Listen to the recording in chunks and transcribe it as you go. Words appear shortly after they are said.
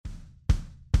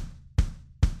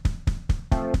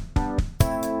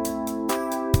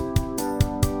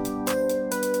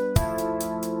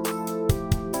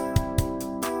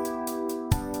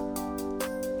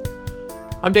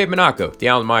I'm Dave Monaco, the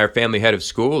Allen Meyer Family Head of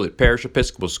School at Parish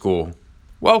Episcopal School.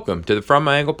 Welcome to the From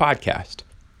My Angle podcast.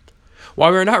 While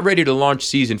we're not ready to launch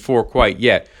Season 4 quite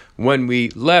yet, when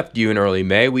we left you in early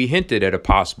May, we hinted at a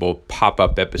possible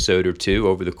pop-up episode or two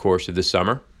over the course of the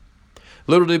summer.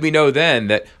 Little did we know then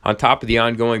that, on top of the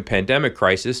ongoing pandemic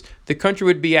crisis, the country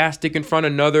would be asked to confront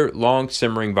another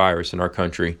long-simmering virus in our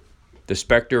country, the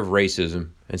specter of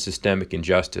racism and systemic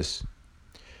injustice.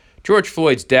 George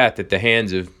Floyd's death at the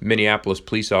hands of Minneapolis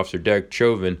police officer Derek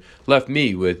Chauvin left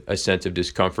me with a sense of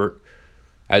discomfort,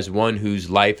 as one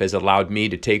whose life has allowed me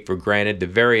to take for granted the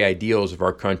very ideals of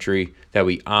our country that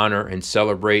we honor and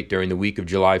celebrate during the week of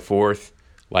July 4th,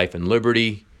 life and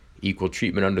liberty, equal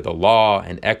treatment under the law,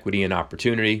 and equity and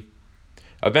opportunity.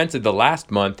 Events of the last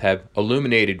month have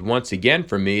illuminated once again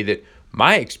for me that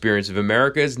my experience of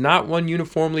America is not one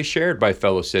uniformly shared by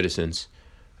fellow citizens,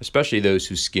 especially those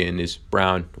whose skin is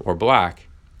brown or black.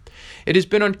 It has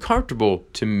been uncomfortable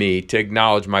to me to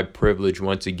acknowledge my privilege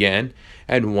once again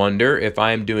and wonder if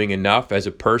I am doing enough as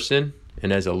a person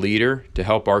and as a leader to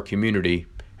help our community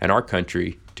and our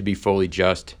country to be fully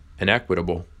just and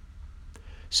equitable.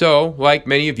 So, like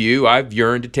many of you, I've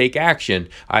yearned to take action.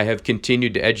 I have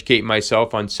continued to educate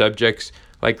myself on subjects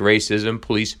like racism,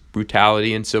 police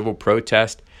brutality, and civil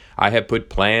protest. I have put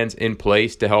plans in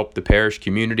place to help the parish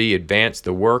community advance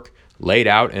the work laid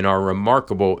out in our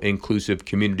remarkable Inclusive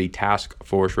Community Task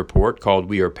Force report called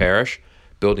We Are Parish,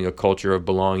 Building a Culture of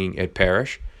Belonging at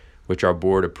Parish, which our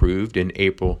board approved in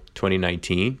April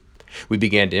 2019. We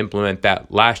began to implement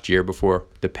that last year before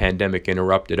the pandemic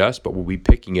interrupted us, but we'll be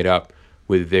picking it up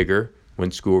with vigor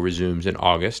when school resumes in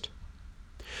August.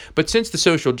 But since the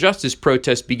social justice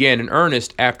protests began in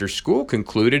earnest after school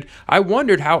concluded, I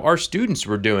wondered how our students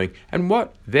were doing and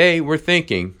what they were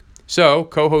thinking. So,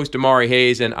 co-host Amari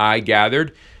Hayes and I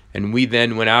gathered, and we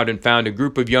then went out and found a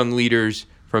group of young leaders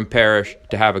from Parish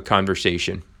to have a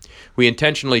conversation. We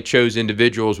intentionally chose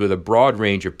individuals with a broad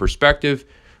range of perspective.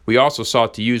 We also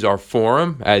sought to use our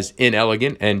forum, as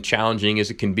inelegant and challenging as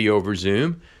it can be over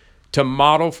Zoom, to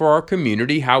model for our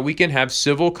community how we can have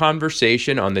civil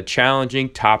conversation on the challenging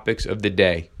topics of the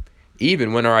day,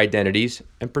 even when our identities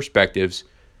and perspectives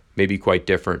may be quite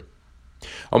different.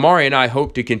 Amari and I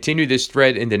hope to continue this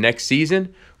thread into next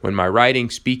season when my writing,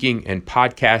 speaking, and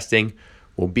podcasting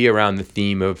will be around the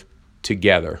theme of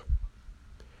together.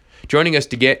 Joining us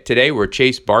today were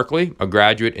Chase Barkley, a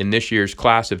graduate in this year's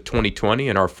class of 2020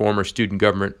 and our former student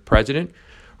government president,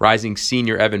 rising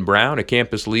senior Evan Brown, a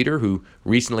campus leader who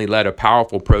recently led a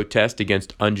powerful protest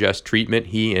against unjust treatment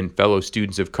he and fellow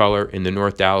students of color in the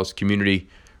North Dallas community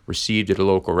received at a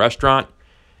local restaurant,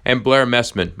 and Blair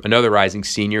Messman, another rising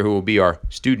senior who will be our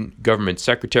student government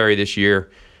secretary this year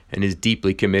and is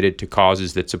deeply committed to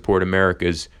causes that support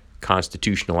America's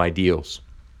constitutional ideals.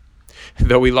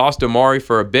 Though we lost Amari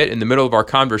for a bit in the middle of our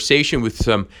conversation with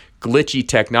some glitchy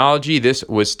technology, this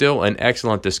was still an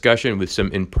excellent discussion with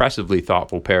some impressively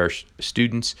thoughtful parish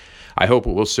students. I hope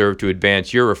it will serve to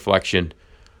advance your reflection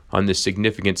on this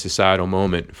significant societal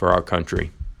moment for our country.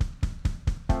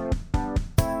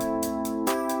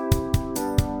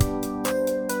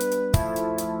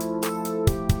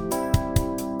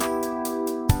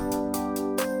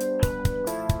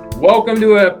 Welcome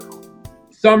to a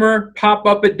summer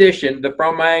pop-up edition, the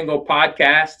From My Angle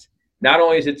podcast. Not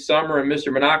only is it summer and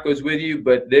Mr. Monaco's with you,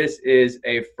 but this is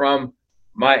a From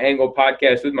My Angle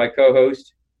podcast with my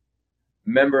co-host,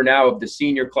 member now of the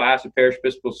senior class of Parish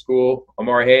Episcopal School,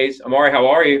 Amari Hayes. Amari, how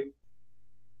are you?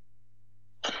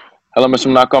 Hello, Mr.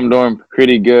 Monaco. I'm doing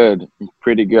pretty good.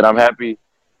 I'm happy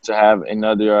to have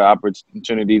another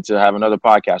opportunity to have another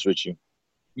podcast with you.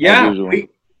 Yeah,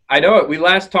 I know it. We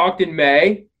last talked in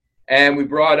May, and we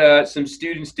brought some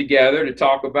students together to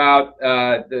talk about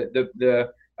the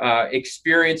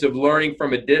experience of learning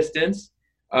from a distance.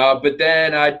 But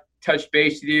then I touched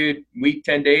base with you a week,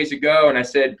 10 days ago, and I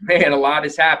said, man, a lot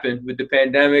has happened with the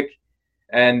pandemic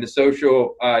and the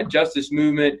social justice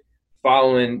movement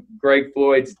following George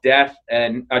Floyd's death.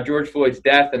 And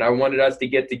I wanted us to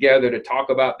get together to talk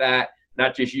about that,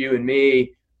 not just you and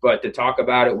me, but to talk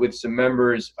about it with some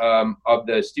members of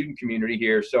the student community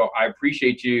here. So I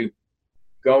appreciate you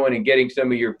going and getting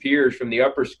some of your peers from the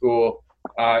upper school,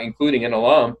 including an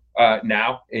alum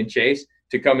now in Chase,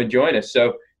 to come and join us.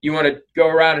 So you want to go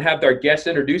around and have our guests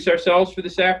introduce ourselves for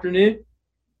this afternoon?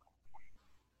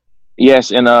 Yes,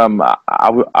 and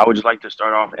I would just like to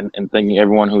start off and thanking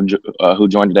everyone who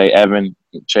joined today, Evan,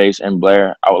 Chase, and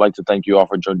Blair. I would like to thank you all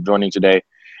for joining today,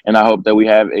 and I hope that we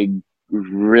have a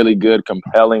really good,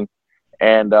 compelling,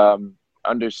 and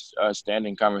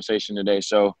understanding conversation today.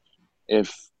 So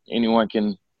if anyone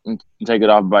can take it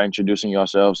off by introducing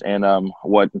yourselves and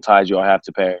what ties you all have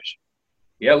to Parrish.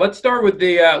 Yeah, let's start with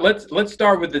the let's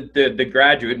start with the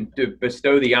graduate and to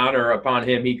bestow the honor upon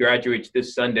him. He graduates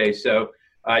this Sunday. So,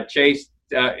 Chase,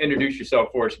 introduce yourself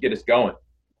for us. Get us going.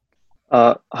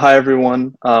 Hi,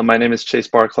 everyone. My name is Chase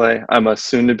Barclay. I'm a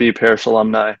soon-to-be Parrish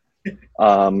alumni,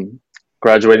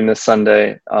 graduating this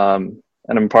Sunday, and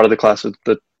I'm part of the class of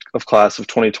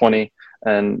 2020.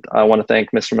 And I want to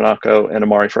thank Mr. Monaco and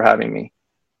Amari for having me.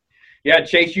 Yeah,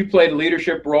 Chase, you played a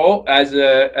leadership role as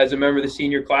a member of the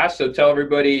senior class. So tell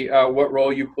everybody what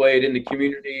role you played in the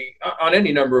community on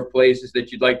any number of places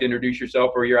that you'd like to introduce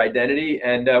yourself or your identity,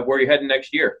 and where you're heading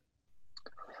next year.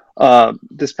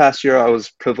 This past year, I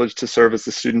was privileged to serve as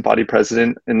the student body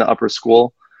president in the upper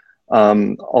school.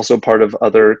 Also part of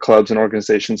other clubs and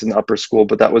organizations in the upper school,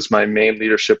 but that was my main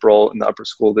leadership role in the upper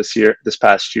school this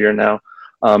past year now.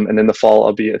 And in the fall,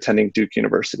 I'll be attending Duke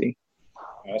University.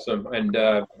 Awesome. And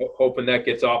hoping that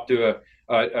gets off to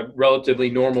a relatively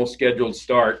normal scheduled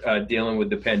start dealing with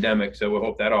the pandemic. So we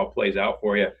hope that all plays out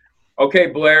for you. Okay,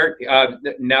 Blair,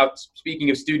 now speaking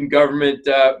of student government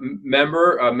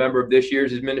member of this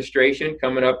year's administration,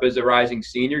 coming up as a rising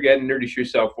senior, go ahead and introduce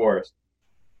yourself for us.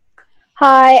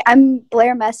 Hi, I'm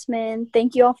Blair Messman.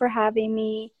 Thank you all for having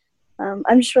me.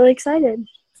 I'm just really excited.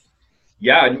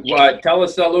 Yeah, and tell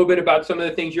us a little bit about some of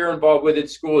the things you're involved with at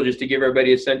school, just to give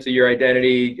everybody a sense of your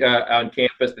identity on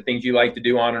campus, the things you like to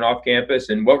do on and off campus,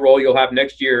 and what role you'll have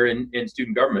next year in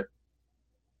student government.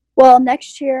 Well,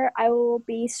 next year I will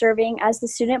be serving as the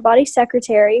student body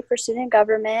secretary for student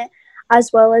government,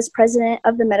 as well as president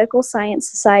of the Medical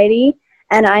Science Society,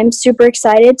 and I'm super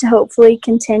excited to hopefully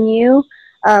continue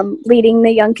leading the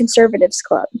Young Conservatives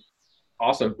Club.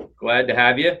 Awesome. Glad to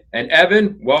have you. And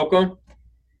Evan, welcome.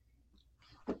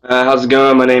 How's it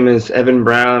going? My name is Evan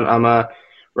Brown. I'm a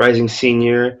rising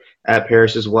senior at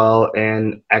Parrish as well,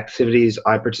 and activities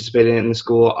I participate in the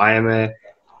school, I am an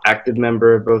active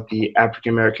member of both the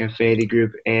African American Affinity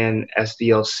Group and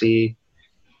SDLC,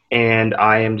 and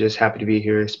I am just happy to be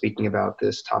here speaking about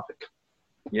this topic.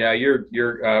 Yeah, you're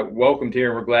welcomed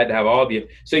here, and we're glad to have all of you.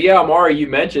 So yeah, Amari, you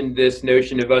mentioned this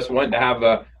notion of us wanting to have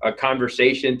a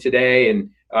conversation today, and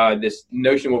this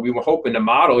notion what we were hoping to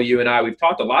model, you and I, we've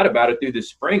talked a lot about it through the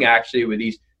spring, actually, with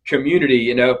these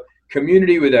community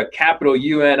with a capital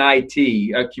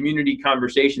UNIT, a community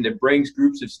conversation that brings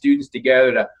groups of students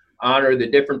together to honor the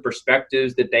different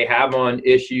perspectives that they have on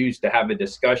issues, to have a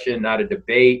discussion, not a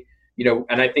debate.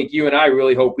 And I think you and I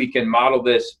really hope we can model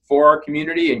this for our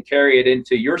community and carry it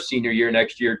into your senior year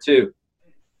next year too.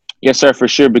 Yes, sir, for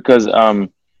sure. Because I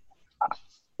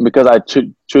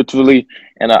truthfully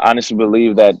and I honestly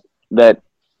believe that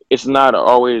it's not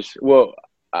always, well,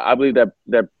 I believe that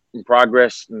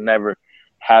progress never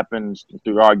happens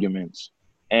through arguments,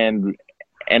 and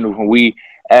we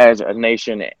as a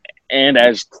nation and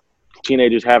as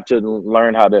teenagers have to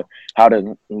learn how to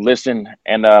listen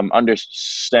and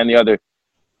understand the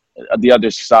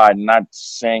other side. Not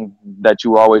saying that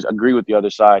you always agree with the other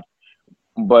side,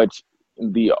 but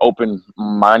the open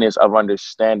mindedness of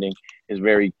understanding is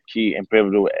very key and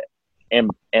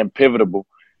pivotal,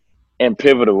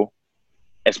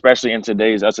 especially in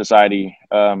today's society,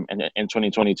 in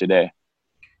 2020 today.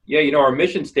 Yeah, our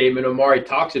mission statement, Amari,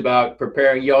 talks about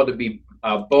preparing y'all to be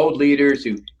bold leaders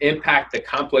who impact the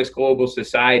complex global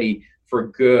society for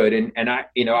good. And I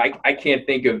can't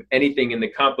think of anything in the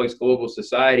complex global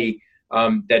society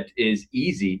that is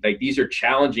easy. Like, these are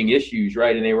challenging issues,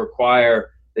 right? And they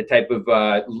require the type of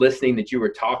listening that you were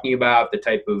talking about, the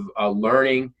type of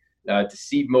learning to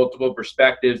see multiple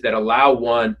perspectives that allow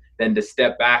one then to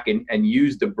step back and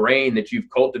use the brain that you've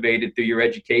cultivated through your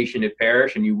education at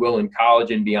Parrish, and you will in college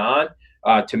and beyond,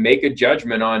 to make a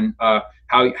judgment on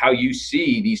how you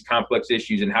see these complex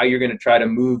issues and how you're going to try to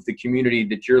move the community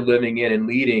that you're living in and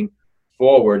leading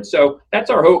forward. So that's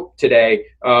our hope today,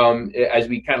 as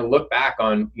we kind of look back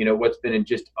on what's been in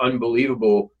just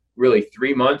unbelievable, really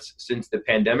 3 months since the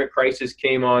pandemic crisis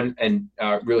came on and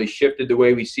really shifted the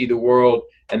way we see the world.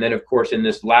 And then, of course, in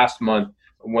this last month,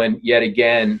 when yet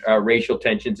again racial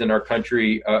tensions in our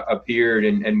country appeared,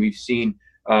 and we've seen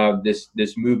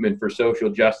this movement for social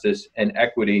justice and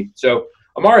equity. So,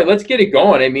 Amari, let's get it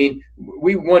going. I mean,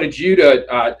 we wanted you to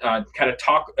kind of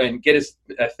talk and get us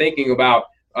thinking about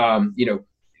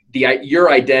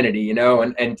your identity,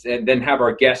 and then have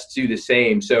our guests do the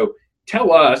same. So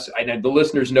tell us, I know the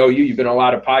listeners know you've been on a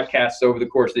lot of podcasts over the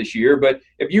course of this year, but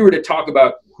if you were to talk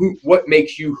about what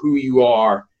makes you who you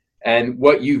are and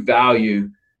what you value,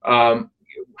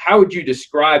 how would you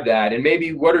describe that? And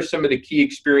maybe what are some of the key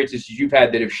experiences you've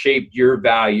had that have shaped your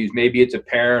values? Maybe it's a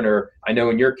parent, or I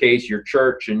know in your case, your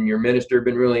church and your minister have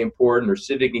been really important, or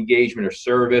civic engagement or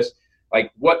service.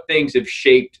 Like, what things have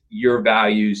shaped your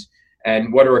values,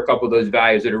 and what are a couple of those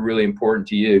values that are really important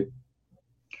to you?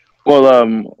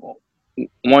 Well,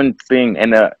 one thing,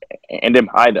 and it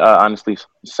might honestly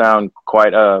sound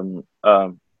quite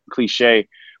cliche,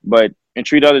 but and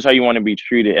treat others how you want to be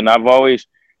treated. And I've always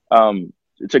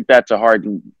took that to heart,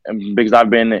 because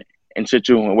I've been in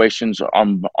situations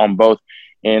on both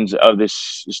ends of this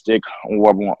stick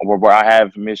where I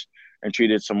have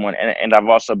mistreated someone, and I've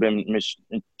also been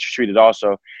mistreated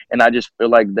also. And I just feel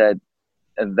like that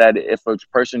if a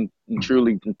person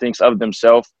truly thinks of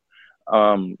themselves,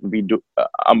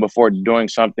 before doing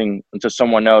something to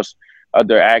someone else,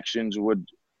 their actions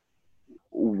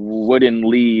wouldn't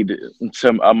lead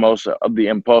to most of the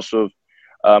impulsive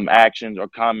actions or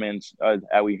comments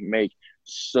that we make.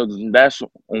 So that's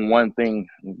one thing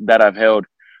that I've held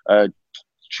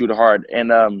true to heart.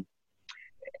 And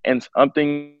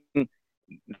something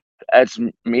as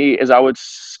me is, I would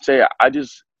say, I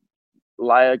just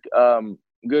like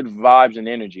good vibes and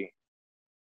energy,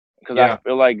 because I Yeah.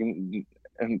 feel like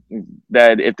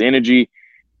that if the energy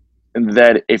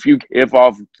that if you give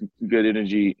off good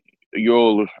energy,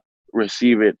 you'll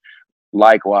receive it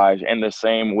likewise, and the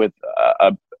same with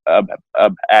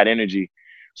bad energy.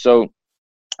 So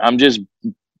I'm just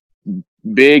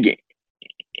big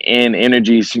in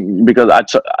energies, because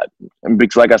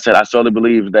like I said, I solely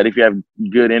believe that if you have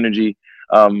good energy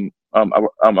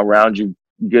around you,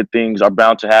 good things are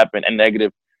bound to happen, and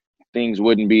negative things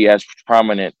wouldn't be as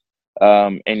prominent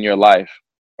in your life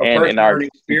A and in person or our an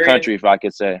experience? country, if I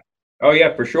could say. Oh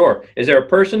yeah, for sure. Is there a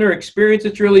person or experience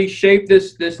that's really shaped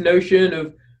this notion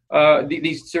of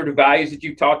these sort of values that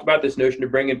you've talked about? This notion of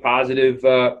bringing positive,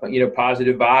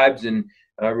 positive vibes, and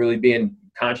really being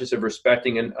conscious of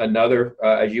respecting another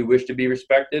as you wish to be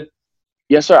respected.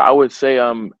 Yes, sir. I would say,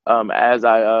 as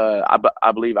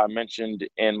I believe I mentioned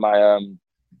in my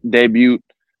debut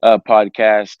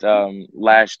podcast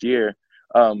last year,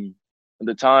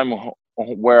 the time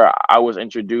where I was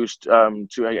introduced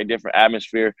to a different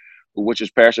atmosphere, which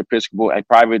is Parish Episcopal, a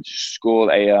private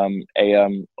school,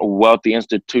 a wealthy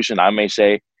institution, I may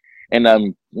say,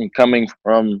 and coming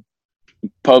from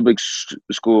public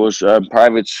schools,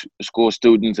 private school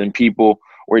students and people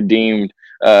were deemed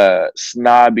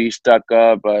snobby, stuck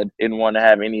up, didn't want to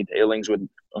have any dealings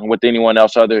with anyone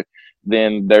else other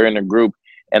than they're in a group.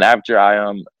 And after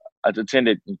I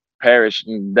attended parish,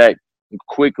 that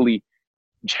quickly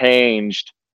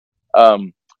changed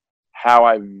how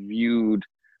I viewed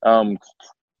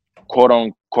quote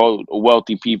unquote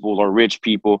wealthy people or rich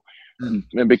people,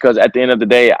 because at the end of the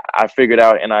day, I figured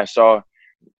out and I saw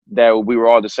that we were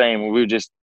all the same. We were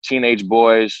just teenage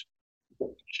boys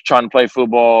trying to play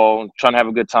football, trying to have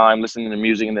a good time, listening to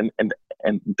music,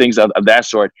 and things of that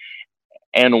sort.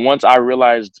 And once I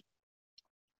realized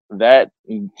that,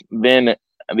 then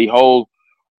the whole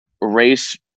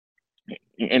race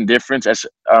indifference as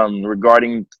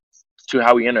regarding to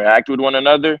how we interact with one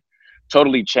another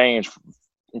totally changed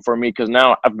for me, because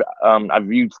now I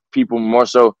view people more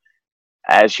so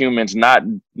as humans, not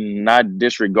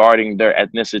disregarding their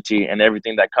ethnicity and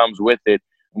everything that comes with it,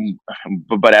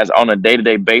 but as on a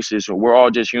day-to-day basis, we're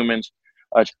all just humans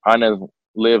trying to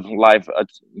live life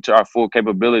to our full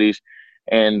capabilities,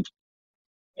 and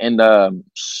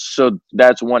so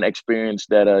that's one experience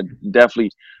that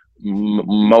definitely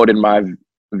molded my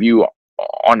view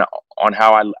on on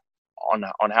how I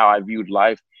on how I viewed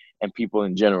life and people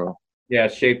in general. Yeah,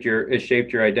 it shaped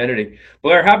your identity.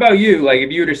 Blair, how about you? Like,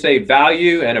 if you were to say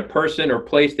value and a person or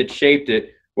place that shaped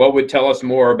it, what would tell us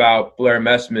more about Blair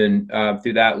Messman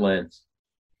through that lens?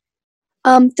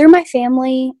 Through my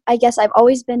family, I guess I've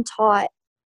always been taught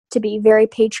to be very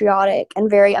patriotic and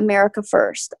very America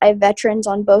first. I have veterans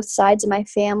on both sides of my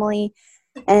family,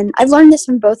 and I've learned this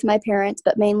from both my parents,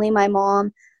 but mainly my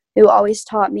mom, who always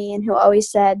taught me and who always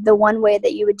said the one way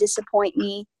that you would disappoint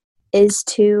me is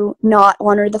to not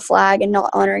honor the flag and not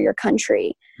honor your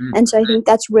country. And so I think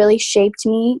that's really shaped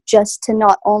me, just to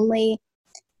not only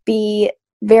be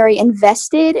very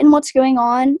invested in what's going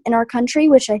on in our country,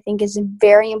 which I think is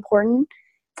very important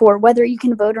for whether you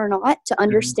can vote or not, to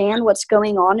understand what's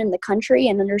going on in the country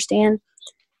and understand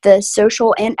the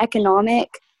social and economic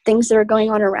things that are going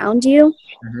on around you.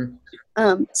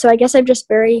 So I guess I've just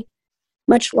very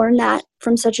much learned that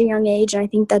from such a young age, and I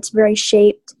think that's very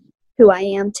shaped who I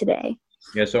am today.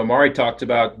 Yeah, so Amari talked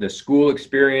about the school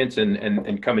experience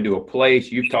and coming to a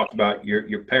place. You've talked about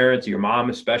your parents, your mom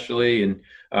especially, and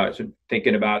so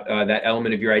thinking about that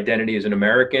element of your identity as an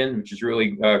American, which is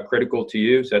really critical to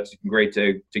you. So that's great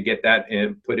to get that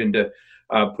and put into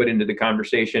the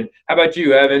conversation. How about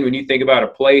you, Evan? When you think about a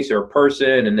place or a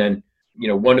person, and then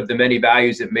one of the many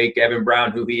values that make Evan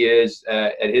Brown who he is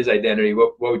at his identity,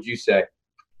 what would you say?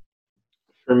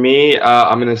 For me,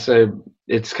 I'm gonna say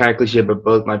it's kind of cliche, but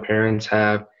both my parents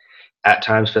have, at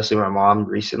times, especially my mom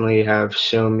recently, have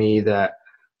shown me that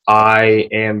I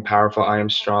am powerful, I am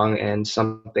strong, and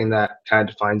something that kind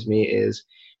of defines me is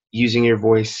using your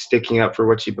voice, sticking up for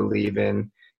what you believe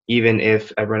in, even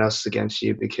if everyone else is against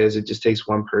you, because it just takes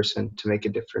one person to make a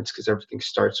difference, because everything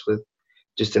starts with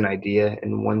just an idea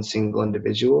and one single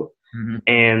individual. Mhm.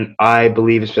 And I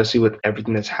believe, especially with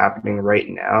everything that's happening right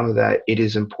now, that it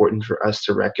is important for us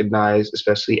to recognize,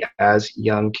 especially as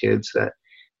young kids, that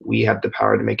we have the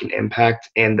power to make an impact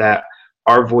and that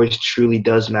our voice truly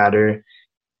does matter,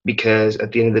 because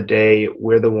at the end of the day,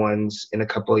 we're the ones in a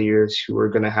couple of years who are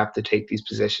going to have to take these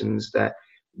positions that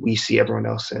we see everyone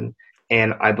else in.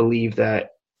 And I believe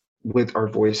that with our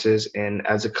voices and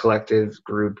as a collective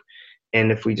group, and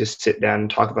if we just sit down and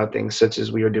talk about things such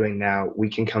as we are doing now, we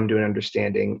can come to an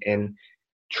understanding and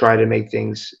try to make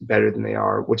things better than they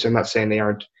are, which I'm not saying they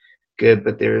aren't good,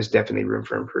 but there is definitely room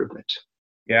for improvement.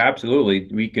 Yeah, absolutely.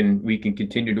 We can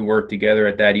continue to work together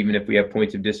at that, even if we have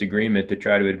points of disagreement, to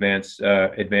try to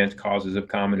advance causes of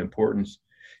common importance.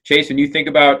 Chase, when you think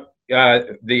about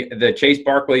the Chase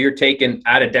Barkley you're taking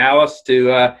out of Dallas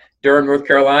to Durham, North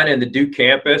Carolina, and the Duke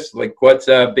campus, like what's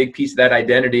a big piece of that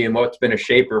identity, and what's been a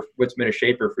shaper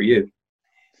for you?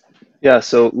 Yeah,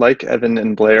 so like Evan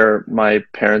and Blair, my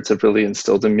parents have really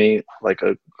instilled in me like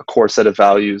a core set of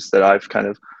values that I've kind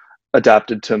of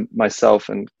adapted to myself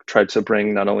and tried to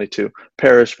bring not only to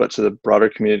parish but to the broader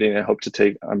community. And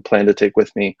I'm planning to take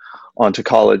with me on to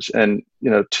college. And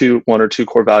one or two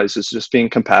core values is just being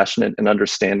compassionate and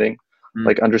understanding,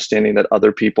 like understanding that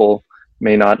other people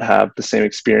may not have the same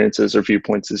experiences or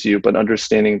viewpoints as you, but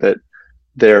understanding that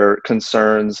their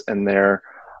concerns and their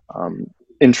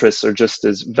interests are just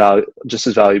as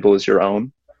valuable as your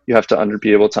own. You have to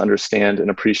be able to understand and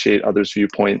appreciate others'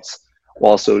 viewpoints,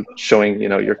 while also showing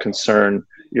your concern,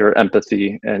 your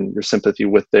empathy, and your sympathy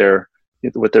with their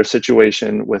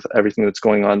situation, with everything that's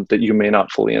going on that you may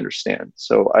not fully understand.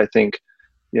 So I think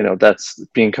that's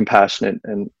being compassionate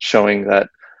and showing that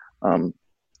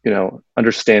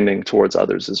understanding towards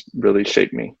others has really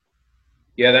shaped me.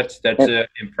 Yeah, that's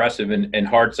impressive and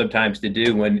hard sometimes to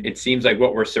do when it seems like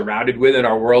what we're surrounded with in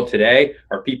our world today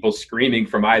are people screaming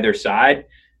from either side.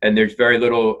 And there's very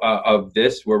little of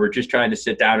this where we're just trying to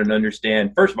sit down and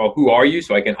understand, first of all, who are you?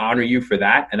 So I can honor you for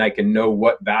that. And I can know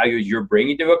what values you're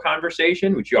bringing to a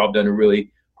conversation, which you all have done a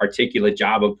really articulate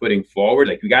job of putting forward.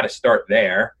 Like we got to start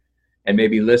there and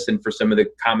maybe listen for some of the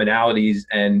commonalities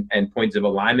and points of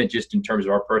alignment just in terms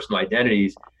of our personal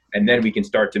identities. And then we can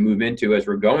start to move into, as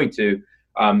we're going to,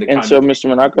 and so, Mr.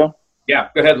 Monaco. Yeah,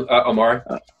 go ahead, Omar.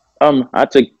 I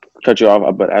had to cut you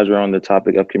off, but as we're on the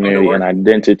topic of community and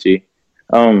identity,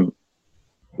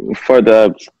 for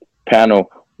the panel,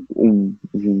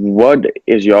 what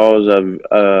is y'all's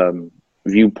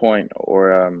viewpoint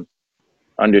or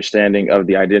understanding of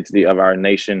the identity of our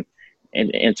nation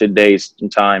in today's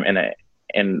time,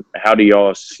 and how do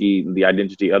y'all see the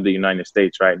identity of the United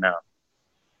States right now?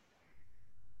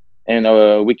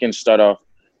 And we can start off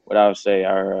what I would say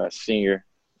our senior.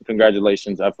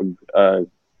 Congratulations for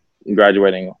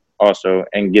graduating also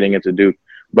and getting into Duke.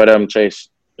 But Chase,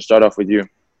 start off with you.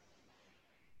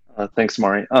 Thanks,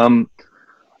 Mari.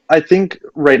 I think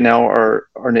right now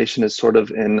our nation is sort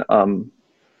of in,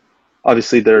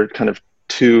 obviously there are kind of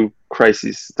two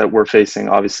crises that we're facing,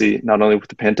 obviously not only with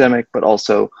the pandemic, but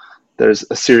also there's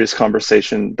a serious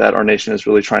conversation that our nation is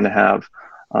really trying to have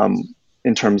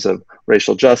in terms of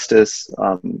racial justice,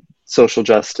 social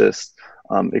justice,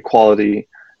 equality.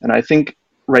 And I think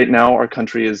right now our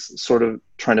country is sort of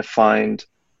trying to find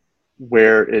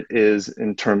where it is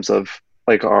in terms of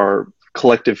like our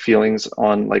collective feelings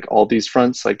on like all these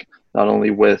fronts, like not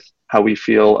only with how we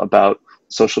feel about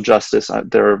social justice,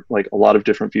 there are like a lot of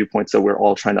different viewpoints that we're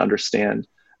all trying to understand.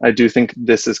 I do think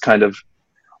this is kind of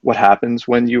what happens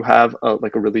when you have a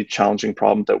really challenging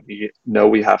problem that we know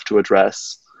we have to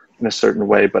address in a certain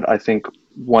way. But I think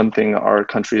one thing our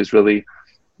country is really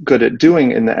good at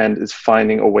doing in the end is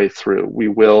finding a way through. We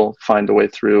will find a way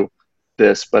through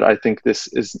this, but I think this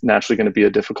is naturally going to be a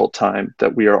difficult time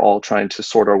that we are all trying to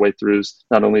sort our way through,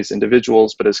 not only as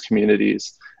individuals, but as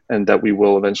communities, and that we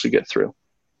will eventually get through.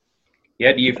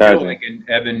 Yeah, do you feel Exactly. like, and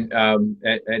Evan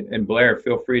and Blair,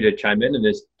 feel free to chime in on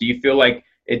this. Do you feel like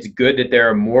it's good that there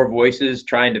are more voices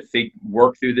trying to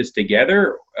work through this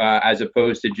together, as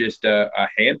opposed to just a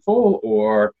handful,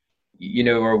 or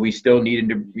are we still needing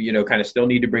to, kind of still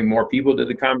need to bring more people to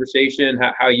the conversation?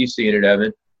 How are you seeing it,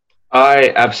 Evan?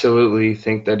 I absolutely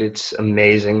think that it's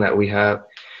amazing that we have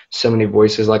so many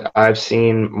voices. Like, I've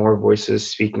seen more voices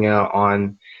speaking out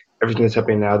on everything that's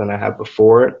happening now than I have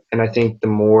before. And I think the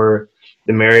more,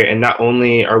 the merrier. And not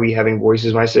only are we having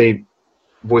voices, when I say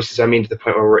voices, I mean to the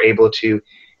point where we're able to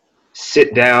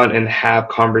sit down and have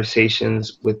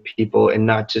conversations with people and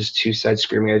not just two sides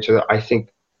screaming at each other. I think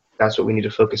that's what we need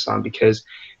to focus on, because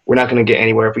we're not going to get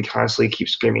anywhere if we constantly keep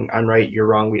screaming, I'm right, you're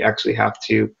wrong. We actually have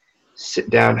to sit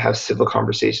down, have civil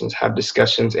conversations, have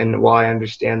discussions. And while I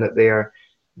understand that they are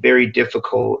very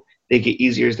difficult, they get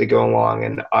easier as they go along.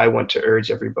 And I want to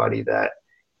urge everybody that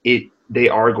they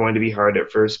are going to be hard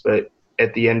at first, but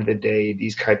at the end of the day,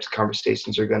 these types of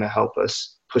conversations are going to help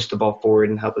us push the ball forward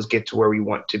and help us get to where we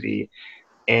want to be.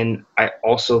 And I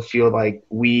also feel like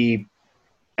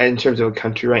in terms of a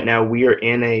country right now,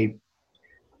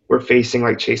 we're facing,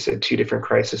 like Chase said, two different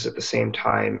crises at the same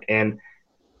time. And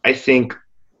I think,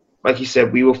 like you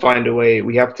said, we will find a way.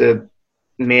 We have to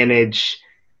manage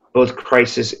both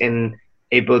crisis in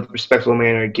a both respectful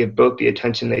manner, give both the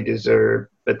attention they deserve,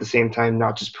 but at the same time,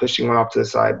 not just pushing one off to the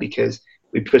side, because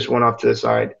we push one off to the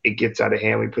side, it gets out of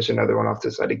hand. We push another one off to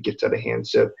the side, it gets out of hand.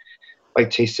 So, like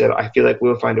Chase said, I feel like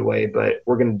we'll find a way, but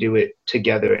we're going to do it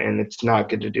together, and it's not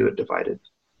good to do it divided.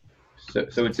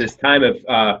 So it's this time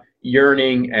of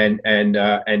yearning and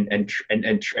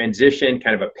transition,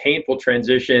 kind of a painful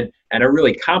transition, and a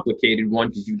really complicated one,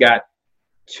 because you've got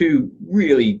two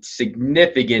really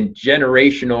significant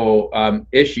generational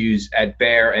issues at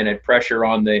bear and at pressure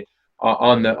on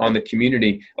the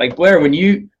community. Like, Blair, when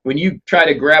you try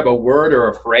to grab a word or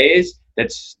a phrase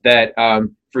that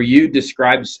for you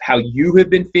describes how you have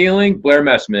been feeling, Blair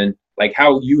Messman, like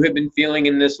how you have been feeling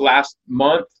in this last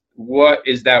month, what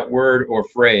is that word or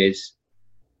phrase?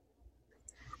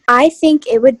 I think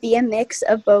it would be a mix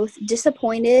of both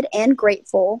disappointed and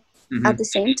grateful at the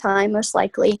same time, most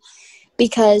likely,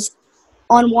 because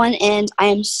on one end, I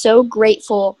am so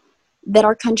grateful that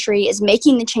our country is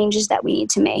making the changes that we need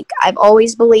to make. I've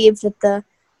always believed that the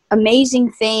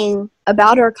amazing thing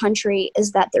about our country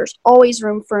is that there's always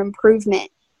room for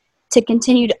improvement, to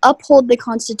continue to uphold the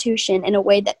Constitution in a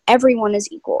way that everyone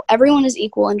is equal. Everyone is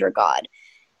equal under God.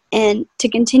 And to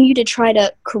continue to try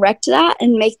to correct that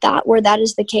and make that where that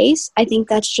is the case, I think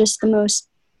that's just the most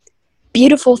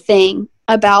beautiful thing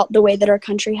about the way that our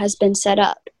country has been set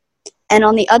up. And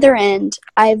on the other end,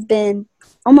 I've been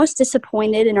almost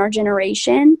disappointed in our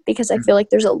generation, because I feel like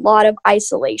there's a lot of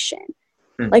isolation.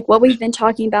 Like what we've been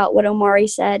talking about, what Omari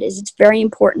said, is it's very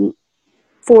important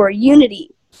for unity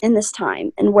in this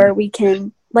time, and where we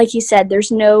can, like he said,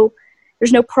 there's no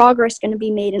progress going to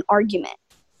be made in argument.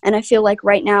 And I feel like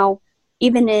right now,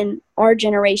 even in our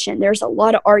generation, there's a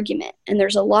lot of argument, and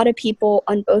there's a lot of people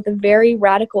on both the very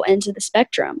radical ends of the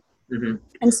spectrum.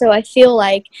 And so I feel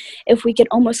like if we could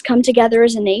almost come together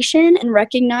as a nation and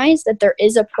recognize that there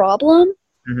is a problem,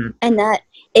 and that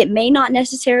it may not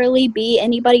necessarily be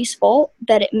anybody's fault,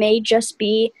 that it may just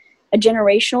be a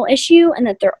generational issue, and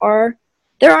that there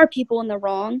are people in the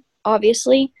wrong,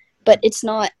 obviously, but it's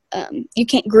not, you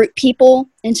can't group people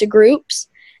into groups.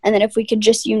 And then if we could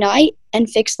just unite and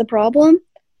fix the problem,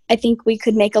 I think we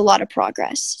could make a lot of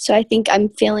progress. So I think I'm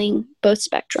feeling both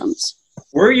spectrums.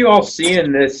 Where are you all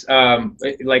seeing this,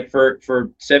 like for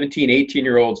 17,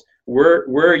 18-year-olds, where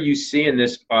are you seeing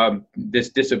this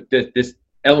this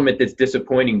element that's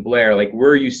disappointing Blair? Like, where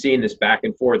are you seeing this back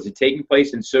and forth? Is it taking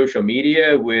place in social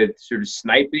media with sort of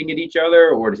sniping at each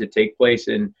other, or does it take place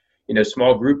in,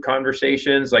 small group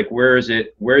conversations? Like, where is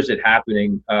it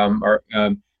happening?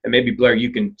 And maybe, Blair,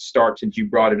 you can start, since you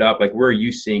brought it up. Like, where are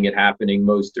you seeing it happening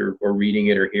most, or reading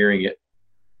it or hearing it?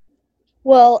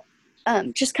 Well,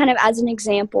 just kind of as an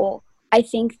example, I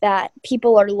think that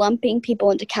people are lumping people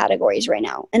into categories right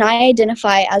now. And I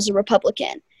identify as a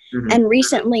Republican. And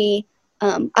recently,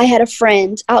 I had a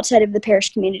friend outside of the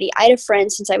parish community. I had a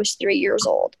friend since I was 3 years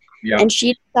old. Yeah. And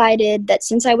she decided that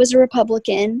since I was a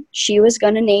Republican, she was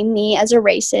going to name me as a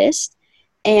racist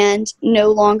and no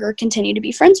longer continue to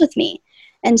be friends with me.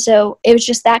 And so it was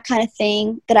just that kind of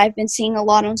thing that I've been seeing a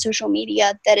lot on social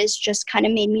media that has just kind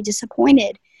of made me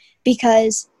disappointed,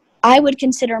 because I would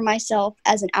consider myself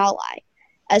as an ally.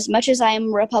 As much as I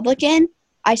am Republican,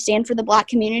 I stand for the Black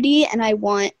community, and I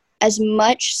want as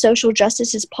much social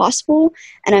justice as possible.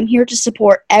 And I'm here to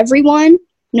support everyone,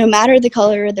 no matter the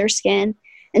color of their skin.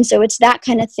 And so it's that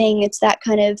kind of thing. It's that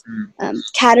kind of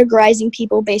categorizing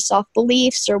people based off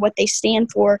beliefs or what they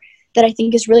stand for that I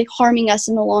think is really harming us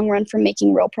in the long run from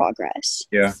making real progress.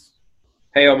 Yeah.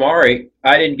 Hey, Omari,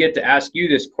 I didn't get to ask you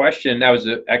this question. That was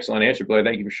an excellent answer, Blair.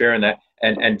 Thank you for sharing that.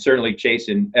 And certainly Chase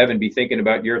and Evan, be thinking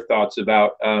about your thoughts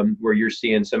about where you're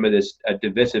seeing some of this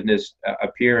divisiveness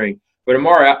appearing. But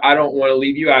Omari, I don't want to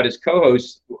leave you out as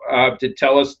co-host to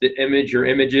tell us the image or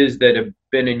images that have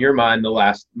been in your mind the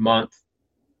last month.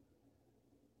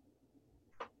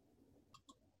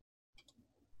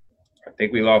 I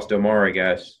think we lost Omari,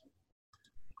 guys.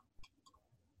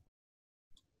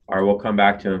 All right, we'll come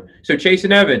back to him. So Chase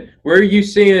and Evan, where are you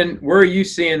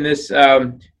seeing this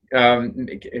sort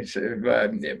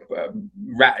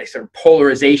of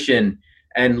polarization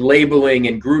and labeling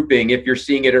and grouping? If you're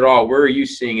seeing it at all, where are you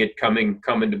seeing it coming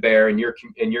to bear in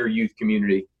your youth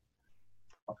community?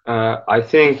 I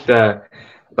think that,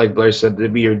 like Blair said,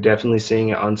 that we are definitely seeing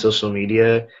it on social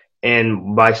media.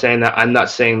 And by saying that, I'm not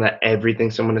saying that everything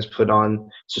someone has put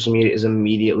on social media is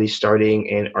immediately starting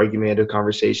an argumentative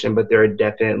conversation, but there are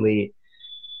definitely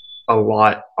a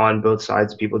lot on both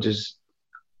sides, people just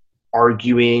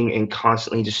arguing and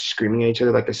constantly just screaming at each other,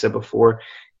 like I said before.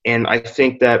 And I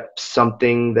think that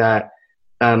something that,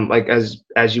 like as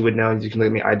you would know, as you can look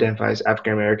at me, I identify as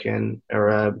African American or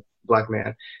a Black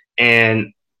man,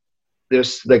 and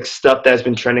there's like stuff that's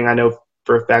been trending. I know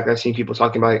for a fact I've seen people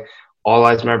talking about like, all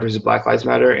lives matter versus Black lives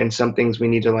matter, and some things we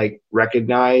need to like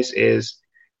recognize is,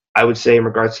 I would say in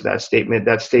regards to that statement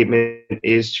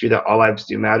is true that all lives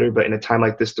do matter, but in a time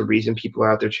like this, the reason people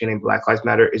are out there chanting Black Lives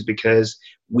Matter is because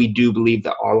we do believe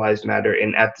that all lives matter.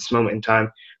 And at this moment in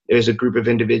time, there's a group of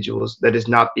individuals that is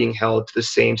not being held to the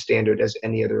same standard as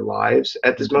any other lives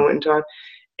at this moment in time.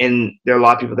 And there are a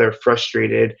lot of people that are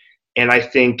frustrated. And I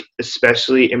think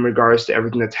especially in regards to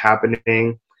everything that's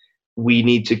happening, we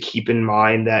need to keep in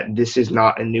mind that this is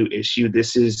not a new issue.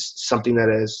 This is something that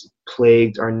has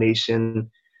plagued our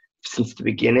nation since the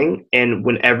beginning. And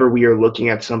whenever we are looking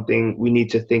at something, we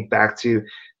need to think back to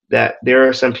that there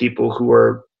are some people who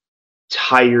are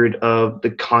tired of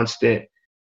the constant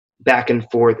back and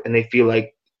forth, and they feel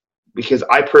like, because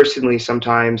I personally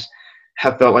sometimes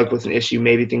have felt like with an issue,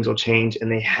 maybe things will change,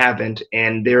 and they haven't.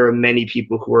 And there are many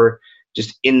people who are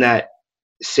just in that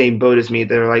same boat as me.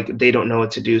 They're like, they don't know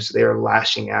what to do, so they are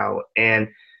lashing out. And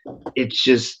it's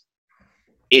just,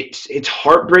 it's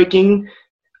heartbreaking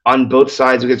on both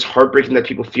sides. It's heartbreaking that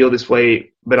people feel this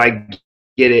way, but I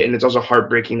get it. And it's also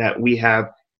heartbreaking that we have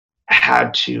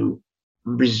had to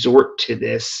resort to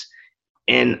this.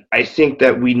 And I think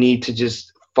that we need to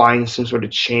just find some sort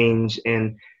of change,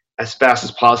 and as fast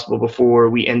as possible, before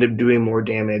we end up doing more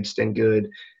damage than good.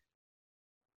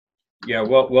 Yeah,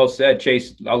 well said,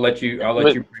 Chase. I'll let you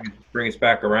bring us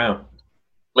back around.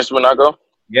 Mr. Monaco?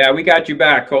 Yeah, we got you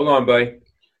back. Hold on, buddy.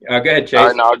 Go ahead, Chase. All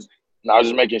right, no, I was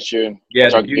just making sure. Yeah,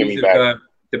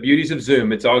 the beauties of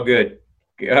Zoom. It's all good.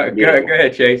 Go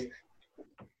ahead, Chase.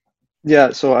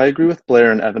 Yeah, so I agree with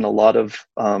Blair and Evan. A lot of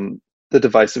the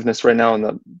divisiveness right now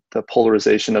and the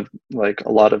polarization of like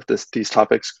a lot of these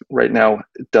topics right now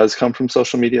does come from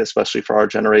social media, especially for our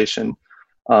generation.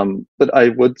 But I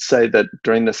would say that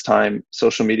during this time,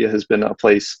 social media has been a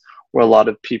place where a lot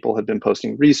of people have been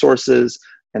posting resources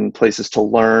and places to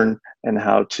learn and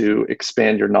how to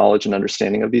expand your knowledge and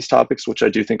understanding of these topics, which I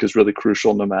do think is really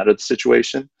crucial no matter the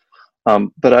situation.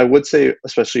 But I would say,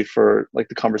 especially for like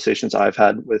the conversations I've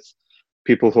had with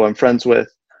people who I'm friends with,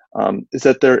 is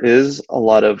that there is a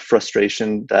lot of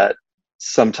frustration that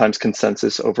sometimes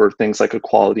consensus over things like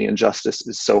equality and justice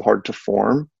is so hard to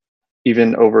form,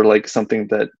 even over like something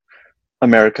that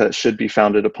America should be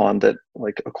founded upon, that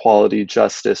like equality,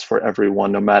 justice for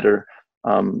everyone, no matter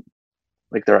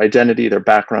like their identity, their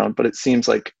background. But it seems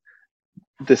like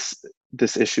this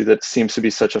issue that seems to be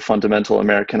such a fundamental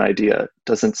American idea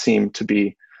doesn't seem to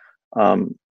be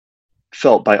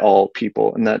felt by all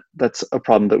people, and that's a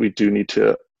problem that we do need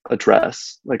to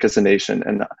address, like as a nation.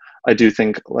 And I do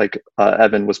think, like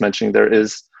Evan was mentioning, there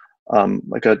is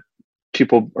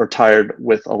people are tired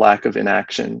with a lack of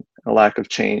inaction, a lack of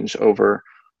change over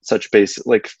such basic,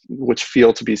 like which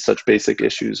feel to be such basic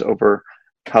issues, over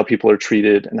how people are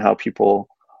treated and how people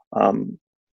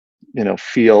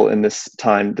feel in this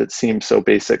time that seems so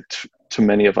basic to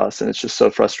many of us. And it's just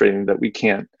so frustrating that we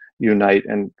can't unite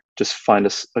and just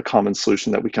find a common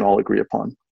solution that we can all agree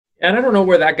upon. And I don't know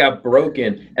where that got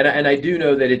broken. And I do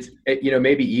know that it's,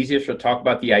 maybe easiest to talk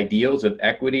about the ideals of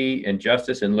equity and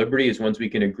justice and liberty as ones we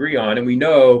can agree on. And we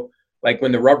know, like,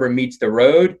 when the rubber meets the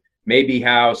road, maybe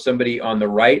how somebody on the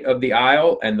right of the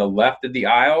aisle and the left of the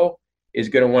aisle is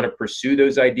going to want to pursue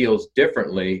those ideals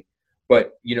differently.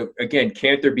 But, again,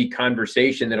 can't there be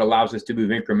conversation that allows us to move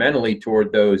incrementally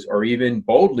toward those, or even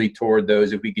boldly toward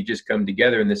those, if we could just come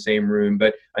together in the same room?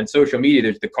 But on social media,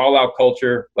 there's the call out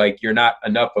culture, like you're not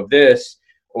enough of this,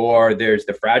 or there's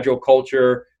the fragile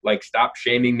culture, like stop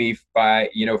shaming me by,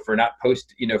 for not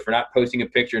posting a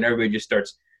picture, and everybody just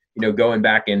starts, going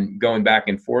back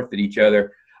and forth at each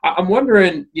other. I'm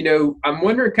wondering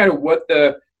kind of what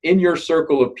in your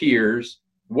circle of peers,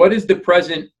 what is the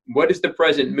present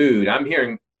mood? I'm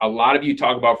hearing a lot of you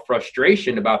talk about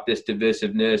frustration about this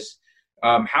divisiveness.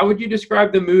 How would you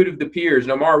describe the mood of the peers?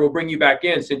 And Amar, we'll bring you back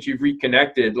in since you've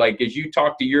reconnected. Like, as you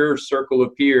talk to your circle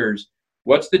of peers,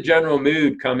 what's the general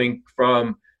mood coming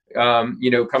from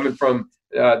the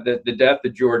death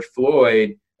of George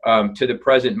Floyd to the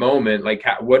present moment? Like,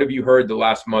 what have you heard the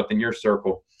last month in your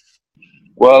circle?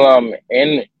 Well,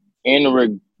 in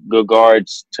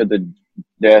regards to the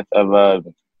death of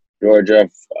George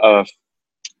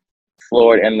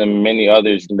Floyd and the many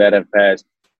others that have passed,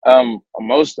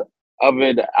 most of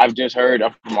it I've just heard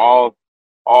from all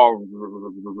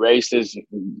races,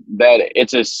 that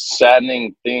it's a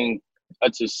saddening thing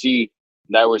to see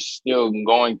that we're still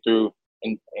going through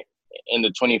in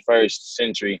the 21st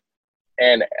century,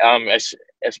 and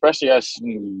especially us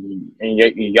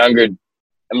younger.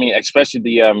 I mean, especially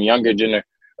the younger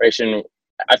generation.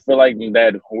 I feel like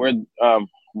that we're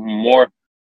more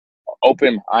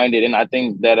open-minded, and I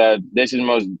think that this is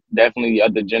most definitely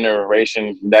the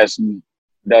generation that's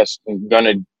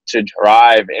gonna to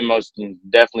drive and most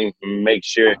definitely make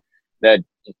sure that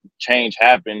change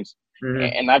happens.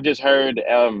 Mm-hmm. And I've just heard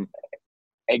a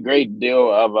great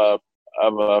deal of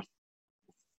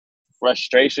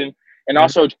frustration, and mm-hmm.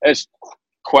 also just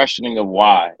questioning of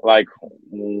why. Like,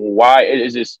 why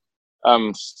is this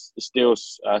still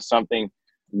something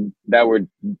that we're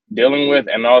dealing with?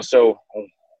 And also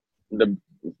the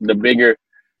bigger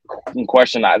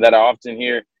question that I often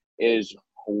hear is,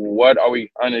 what are we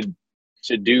going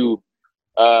to do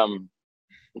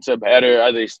to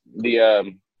better the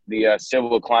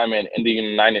civil climate in the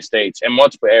United States in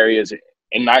multiple areas,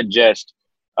 and not just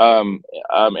in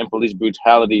police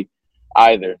brutality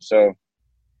either. So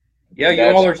yeah, you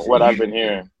all are what I've been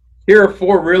hearing. Here are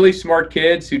four really smart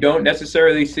kids who don't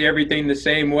necessarily see everything the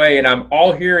same way, and I'm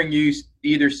all hearing you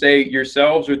either say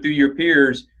yourselves or through your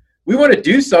peers, we want to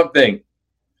do something.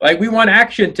 Like, we want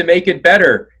action to make it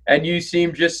better. And you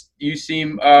seem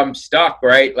stuck,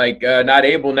 right? Like, not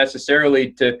able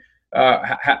necessarily to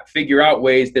figure out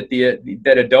ways that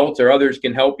that adults or others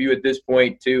can help you at this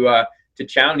point to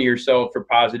channel yourself for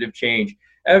positive change.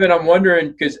 Evan, I'm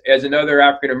wondering, because as another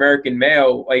African-American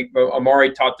male, like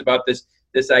Amari talked about this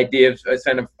idea of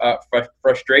kind of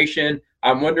frustration.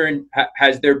 I'm wondering,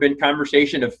 has there been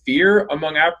conversation of fear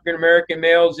among African-American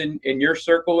males in your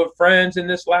circle of friends in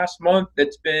this last month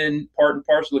that's been part and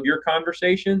parcel of your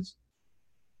conversations?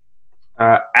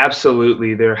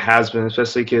 Absolutely, there has been,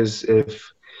 especially because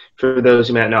for those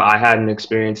who might know, I had an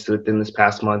experience within this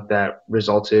past month that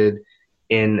resulted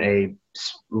in a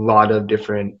lot of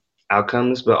different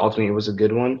outcomes, but ultimately it was a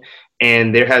good one.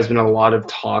 And there has been a lot of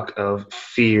talk of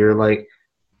fear. Like,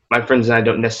 my friends and I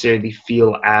don't necessarily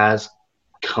feel as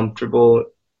comfortable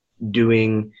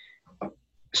doing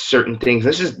certain things.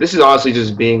 This is honestly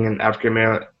just being an African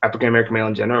American male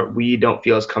in general. We don't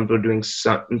feel as comfortable doing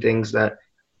certain things that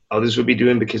others would be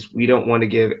doing, because we don't want to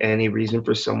give any reason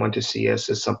for someone to see us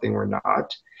as something we're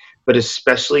not. But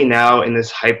especially now in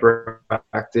this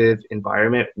hyperactive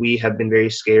environment, we have been very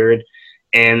scared.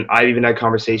 And I've even had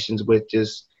conversations with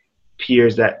just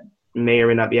peers that may or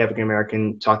may not be African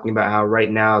American, talking about how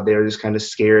right now they're just kind of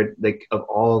scared, like, of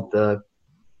all the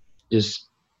just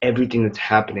everything that's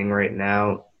happening right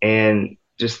now. And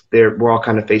just we're all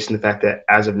kind of facing the fact that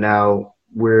as of now,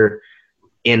 we're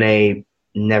in a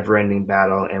never-ending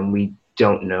battle, and we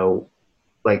don't know,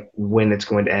 like, when it's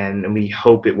going to end. And we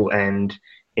hope it will end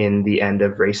in the end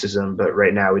of racism, but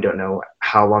right now we don't know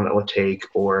how long it will take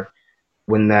or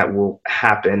when that will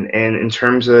happen. And in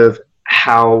terms of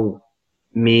how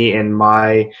me and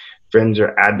my friends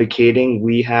are advocating,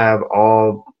 we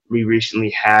recently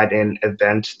had an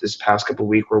event this past couple of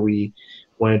weeks where we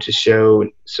wanted to show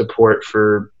support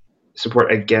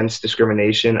against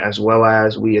discrimination, as well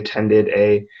as we attended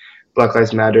a Black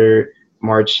Lives Matter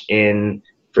march in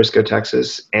Frisco,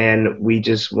 Texas. And we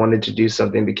just wanted to do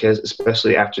something because,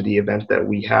 especially after the event that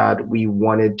we had, we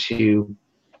wanted to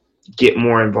get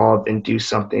more involved and do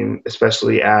something,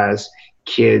 especially as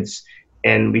kids.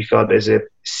 And we felt as if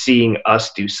seeing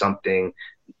us do something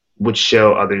would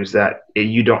show others that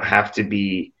you don't have to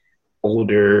be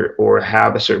older or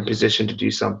have a certain position to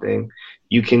do something.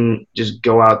 You can just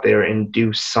go out there and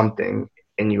do something,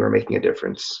 and you are making a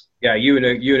difference. Yeah, you and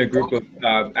a group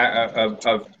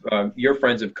of your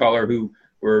friends of color who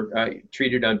were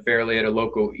treated unfairly at a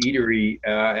local eatery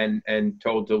and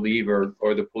told to leave, or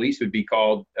the police would be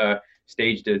called.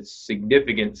 Staged a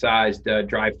significant sized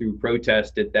drive-through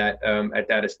protest at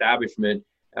that establishment,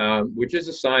 which is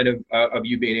a sign of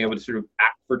you being able to sort of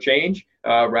act for change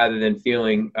rather than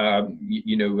feeling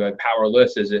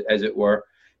powerless, as it were.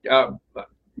 Uh,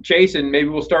 Chase, and maybe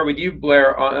we'll start with you,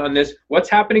 Blair, on this. What's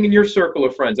happening in your circle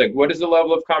of friends? Like, what is the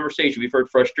level of conversation? We've heard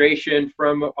frustration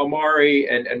from Omari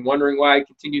and wondering why it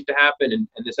continues to happen, and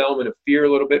this element of fear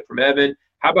a little bit from Evan.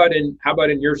 How about in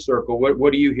your circle?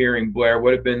 What are you hearing, Blair?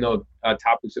 What have been the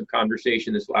topics of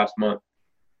conversation this last month?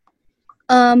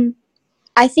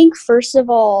 I think, first of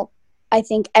all, I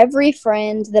think every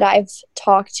friend that I've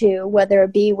talked to, whether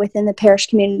it be within the parish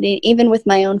community, even with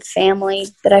my own family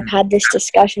that I've had this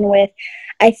discussion with,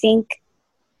 I think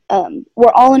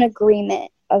we're all in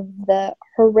agreement of the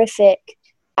horrific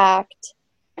act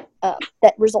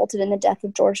that resulted in the death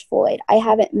of George Floyd. I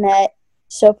haven't met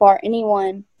so far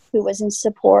anyone who was in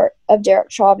support of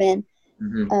Derek Chauvin,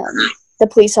 the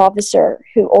police officer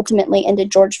who ultimately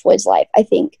ended George Floyd's life. I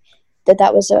think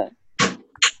that was a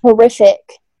horrific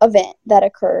event that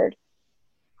occurred.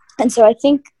 And so I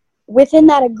think within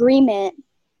that agreement,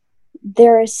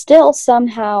 there is still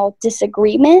somehow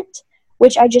disagreement,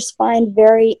 which I just find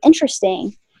very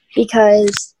interesting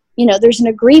because, there's an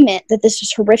agreement that this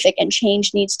is horrific and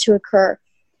change needs to occur.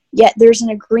 Yet there's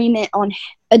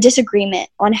a disagreement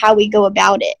on how we go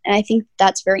about it. And I think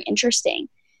that's very interesting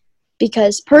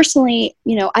because personally,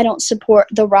 I don't support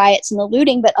the riots and the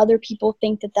looting, but other people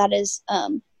think that is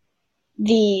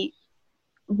the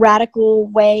radical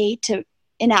way to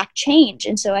enact change.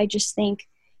 And so I just think,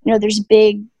 there's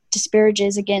big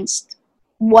disparages against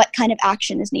what kind of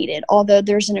action is needed, although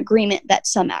there's an agreement that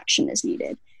some action is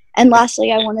needed. And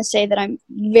lastly, I want to say that I'm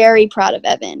very proud of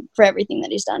Evan for everything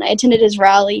that he's done. I attended his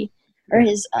rally or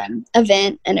his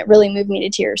event, and it really moved me to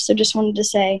tears. So just wanted to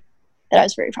say that I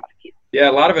was very proud of you. Yeah,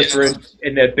 a lot of us were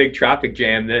in that big traffic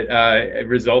jam that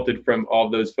resulted from all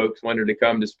those folks wanting to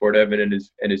come to support Evan and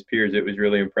his peers. It was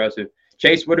really impressive.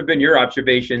 Chase, what have been your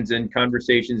observations and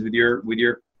conversations with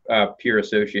your peer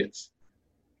associates?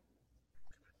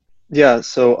 Yeah,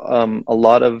 so a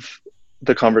lot of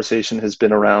the conversation has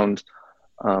been around,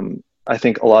 I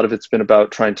think a lot of it's been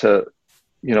about trying to,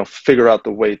 figure out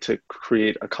the way to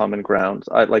create a common ground.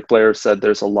 Like Blair said,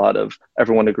 there's a lot of,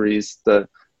 everyone agrees the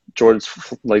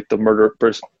murder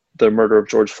of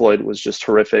George Floyd was just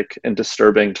horrific and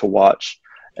disturbing to watch.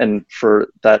 And for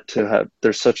that to have,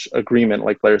 there's such agreement,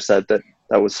 like Blair said, that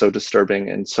was so disturbing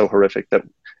and so horrific that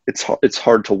it's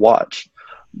hard to watch.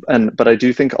 But I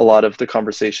do think a lot of the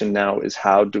conversation now is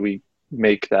how do we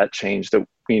make that change that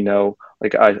we know,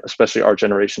 especially our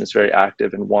generation is very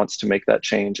active and wants to make that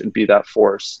change and be that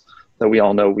force that we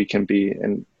all know we can be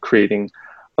in creating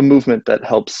a movement that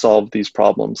helps solve these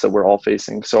problems that we're all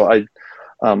facing. So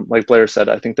like Blair said,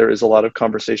 I think there is a lot of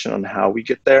conversation on how we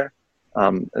get there.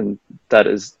 And there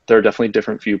are definitely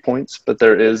different viewpoints, but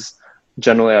there is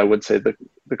generally, I would say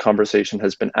the conversation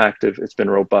has been active, it's been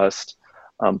robust,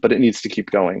 but it needs to keep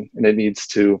going and it needs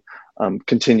to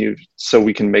continue so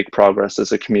we can make progress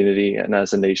as a community and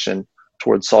as a nation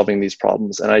towards solving these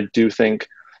problems. And I do think,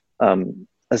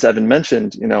 as Evan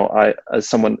mentioned, I, as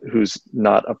someone who's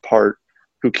not a part,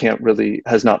 who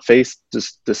has not faced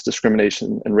this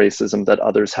discrimination and racism that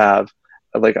others have,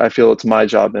 I feel it's my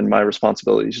job and my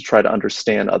responsibility to try to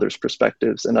understand others'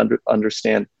 perspectives and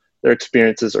understand their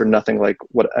experiences are nothing like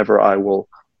whatever I will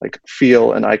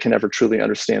feel, and I can never truly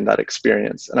understand that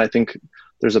experience. And I think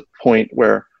there's a point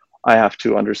where I have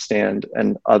to understand,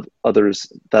 and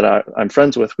others that I'm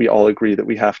friends with, we all agree that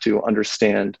we have to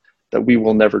understand that we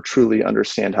will never truly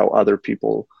understand how other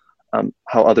people's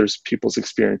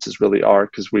experiences really are,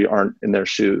 because we aren't in their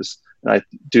shoes. And I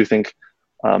do think,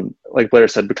 like Blair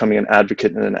said, becoming an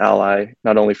advocate and an ally,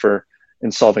 not only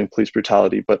in solving police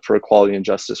brutality, but for equality and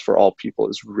justice for all people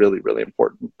is really, really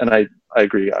important. And I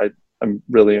agree. I'm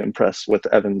really impressed with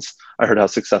Evan's. I heard how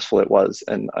successful it was,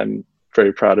 and I'm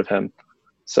very proud of him.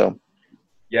 So.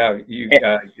 Yeah,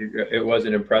 it was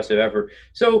an impressive effort.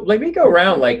 So let me go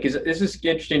around, because this is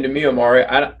interesting to me, Omari.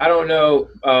 I don't know,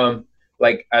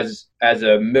 as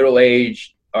a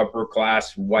middle-aged,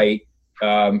 upper-class, white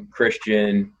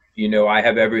Christian, I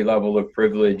have every level of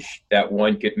privilege that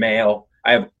one could male.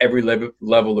 I have every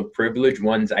level of privilege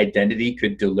one's identity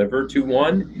could deliver to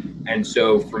one. And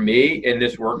so for me, in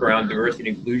this work around diversity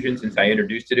and inclusion, since I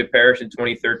introduced it at Parish in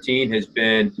 2013, has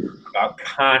been about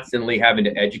constantly having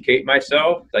to educate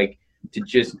myself, to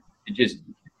just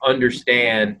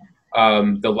understand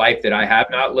the life that I have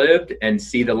not lived and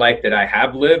see the life that I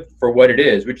have lived for what it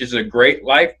is, which is a great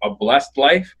life, a blessed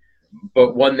life,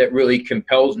 but one that really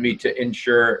compels me to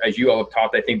ensure, as you all have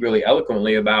talked, I think really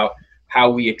eloquently about how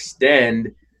we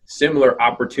extend similar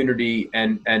opportunity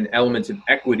and elements of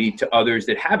equity to others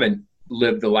that haven't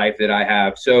lived the life that I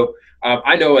have. So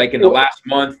I know, like in the last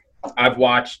month, I've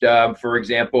watched, for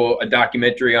example, a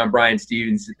documentary on Brian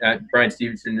Stevenson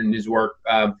and his work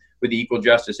with the Equal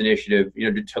Justice Initiative,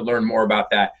 to learn more about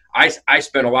that. I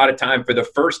spent a lot of time for the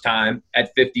first time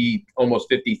at 50, almost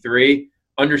 53,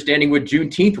 understanding what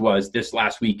Juneteenth was this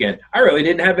last weekend. I really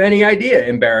didn't have any idea,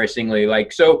 embarrassingly.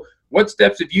 So what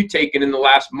steps have you taken in the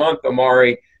last month,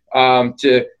 Amari,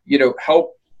 to,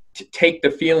 help to take the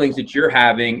feelings that you're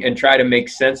having and try to make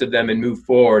sense of them and move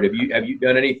forward? Have you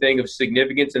done anything of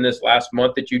significance in this last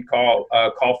month that you'd call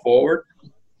forward?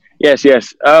 Yes.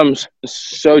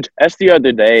 So just the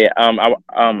other day,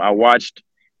 I watched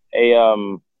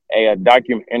a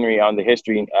documentary on the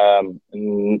history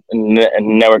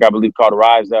network, I believe, called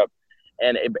Rise Up,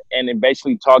 and it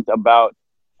basically talked about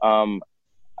how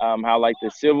like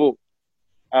the civil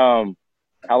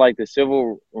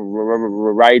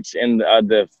rights in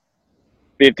the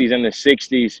 50s and the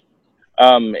 60s.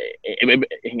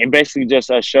 It basically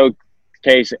just a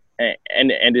showcase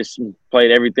and just played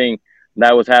everything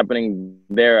that was happening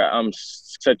there,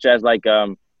 such as like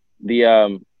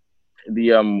the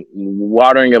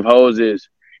watering of hoses,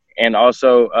 and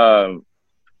also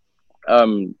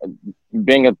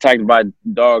being attacked by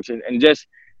dogs, and just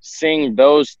seeing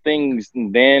those things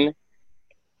then,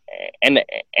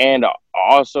 and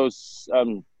also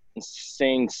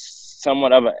seeing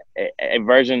somewhat of a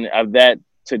version of that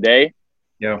today.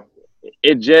 Yeah.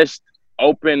 It just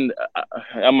opened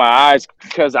my eyes,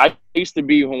 because I used to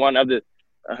be one of the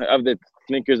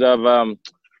thinkers of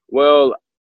well,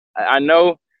 I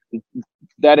know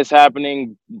that is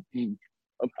happening.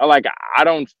 Like, I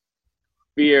don't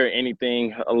fear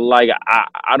anything. Like,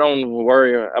 I don't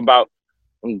worry about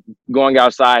going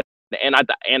outside, and I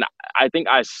think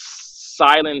I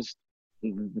silenced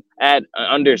at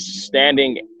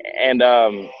understanding and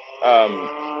of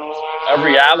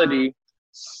reality,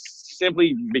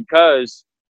 simply because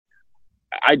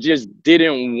I just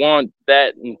didn't want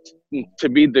that to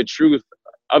be the truth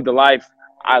of the life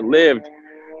I lived.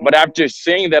 But after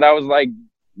seeing that, I was like,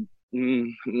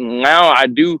 now I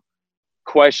do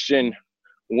question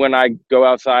when I go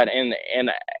outside, and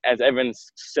as Evan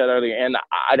said earlier, and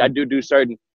I do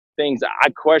certain things. I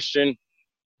question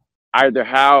either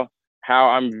how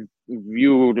I'm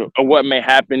viewed or what may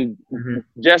happen,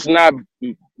 just not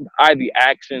by the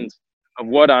actions of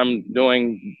what I'm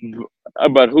doing,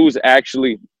 but who's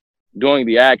actually doing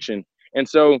the action. And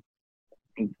so,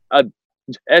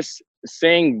 as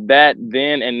saying that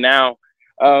then and now,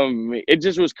 it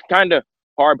just was kind of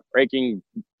heartbreaking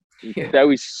that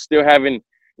we still haven't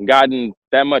gotten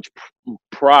that much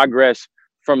progress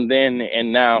from then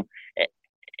and now.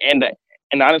 And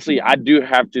honestly, I do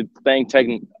have to thank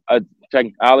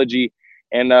technology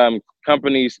and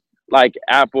companies like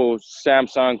Apple,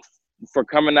 Samsung, for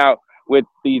coming out with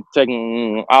the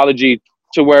technology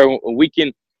to where we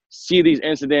can see these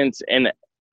incidents and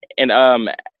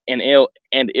ill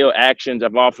actions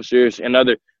of officers and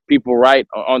other people right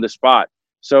on the spot.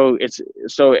 So it's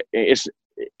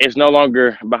no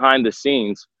longer behind the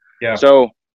scenes. Yeah. So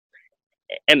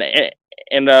and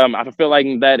I feel like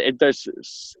that if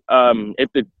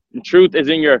the truth is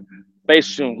in your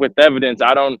face with evidence,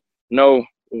 I don't know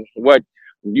what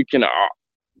you can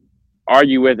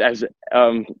argue with, as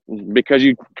because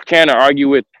you can't argue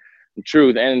with the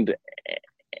truth. And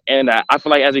I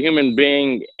feel like, as a human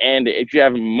being, and if you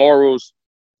have morals,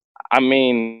 I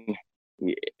mean,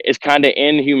 it's kind of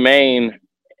inhumane,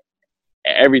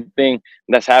 everything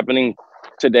that's happening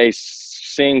today.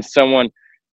 Seeing someone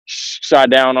shot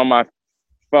down on my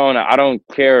phone, I don't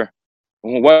care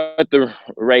what the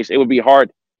race, it would be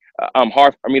hard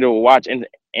for me to watch,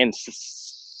 and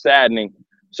saddening.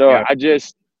 So Yeah.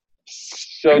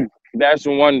 so that's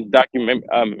one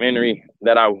documentary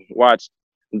that I watched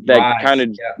that Rise, kind of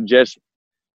yeah.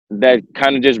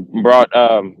 just brought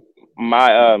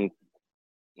my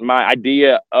my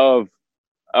idea of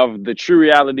the true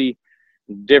reality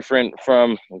different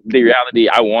from the reality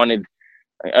I wanted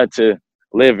to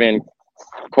live in,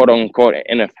 quote unquote,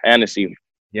 in a fantasy.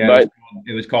 Yeah. But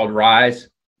It was called Rise.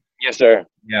 yes, sir.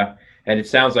 Yeah. And it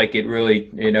sounds like it really,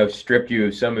 stripped you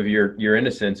of some of your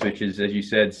innocence, which is, as you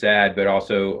said, sad, but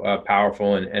also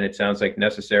powerful, and it sounds like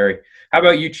necessary. How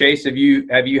about you, Chase? Have you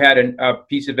had a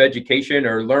piece of education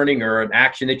or learning or an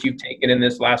action that you've taken in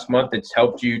this last month that's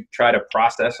helped you try to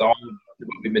process all of what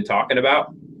we've been talking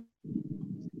about?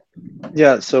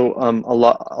 Yeah, so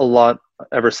a lot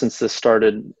ever since this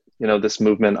started, this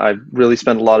movement, I've really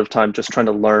spent a lot of time just trying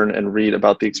to learn and read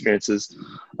about the experiences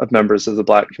of members of the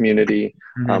Black community,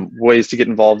 Mm-hmm. ways to get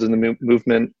involved in the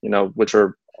movement, which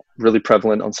are really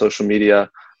prevalent on social media,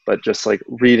 but just like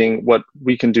reading what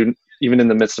we can do even in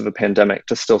the midst of a pandemic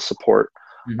to still support,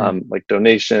 Mm-hmm. like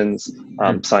donations,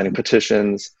 signing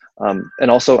petitions,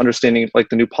 and also understanding like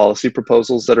the new policy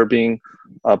proposals that are being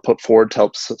put forward to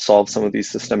help solve some of these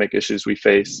systemic issues we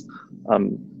face.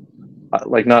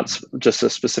 Like not just a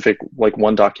specific like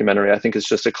one documentary. I think it's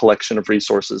just a collection of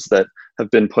resources that have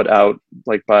been put out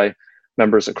like by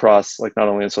members across like not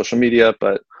only on social media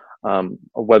but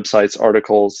websites,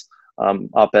 articles,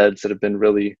 op-eds that have been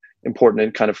really important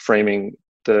in kind of framing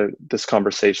this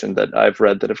conversation that I've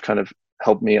read that have kind of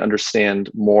helped me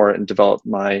understand more and develop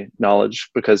my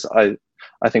knowledge, because I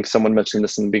think someone mentioned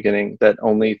this in the beginning, that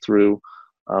only through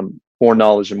more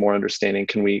knowledge and more understanding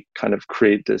can we kind of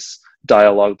create this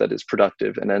dialogue that is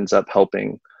productive and ends up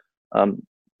helping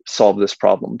solve this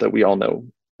problem that we all know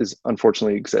is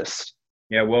unfortunately exists.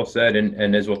 Yeah, well said.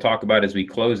 And as we'll talk about as we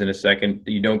close in a second,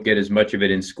 you don't get as much of it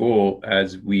in school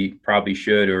as we probably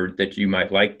should, or that you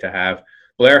might like to have.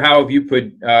 Blair, how have you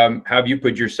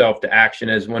put yourself to action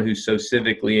as one who's so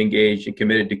civically engaged and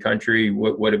committed to country?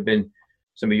 What have been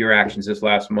some of your actions this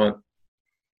last month?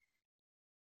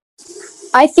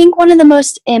 I think one of the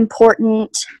most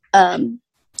important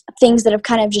things that have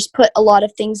kind of just put a lot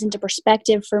of things into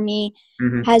perspective for me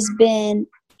has been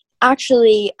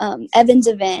actually Evan's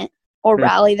event or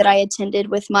rally that I attended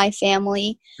with my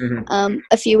family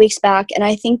a few weeks back. And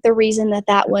I think the reason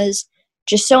that was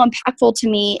just so impactful to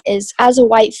me is, as a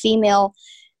white female,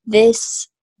 this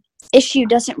issue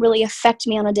doesn't really affect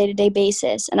me on a day-to-day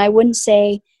basis. And I wouldn't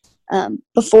say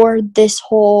before George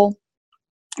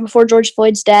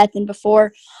Floyd's death and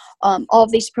before all of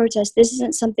these protests, this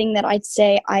isn't something that I'd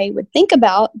say I would think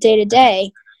about day to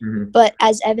day. But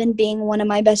as Evan being one of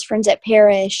my best friends at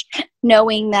Parrish,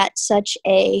 knowing that such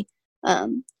a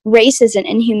racist and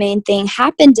inhumane thing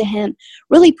happened to him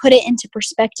really put it into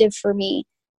perspective for me,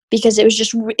 because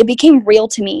it became real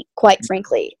to me, quite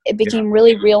frankly. It became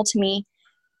really real to me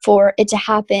for it to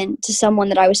happen to someone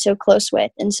that I was so close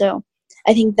with. And so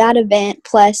I think that event,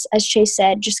 plus, as Chase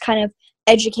said, just kind of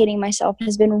educating myself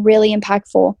has been really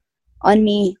impactful on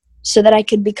me so that I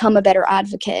could become a better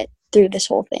advocate through this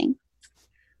whole thing.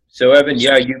 So Evan,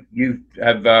 yeah, you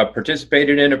have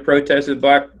participated in a protest of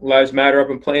Black Lives Matter up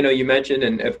in Plano, you mentioned,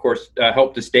 and of course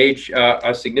helped to stage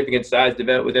a significant sized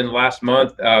event within the last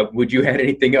month. Would you add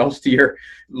anything else to your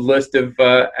list of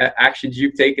actions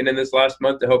you've taken in this last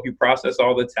month to help you process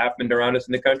all that's happened around us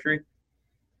in the country?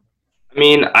 I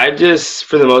mean, I just,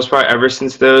 for the most part, ever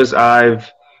since those,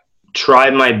 I've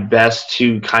tried my best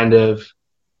to kind of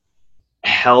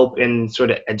help and sort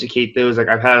of educate those. Like,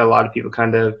 I've had a lot of people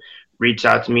kind of reach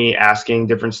out to me asking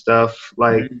different stuff.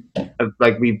 Like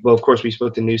of course we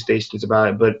spoke to news stations about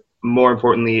it, but more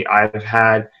importantly, I've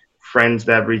had friends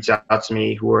that have reached out to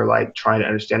me who are like trying to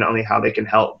understand not only how they can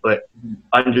help, but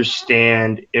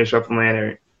understand in a respectful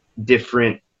manner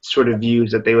different sort of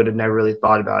views that they would have never really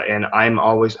thought about. And I'm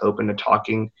always open to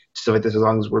talking stuff like this, as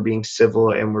long as we're being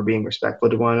civil and we're being respectful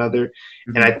to one another.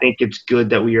 And I think it's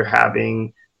good that we are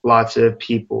having lots of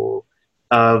people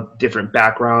of different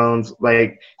backgrounds,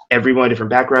 like everyone, different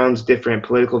backgrounds, different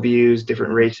political views,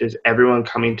 different races, everyone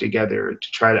coming together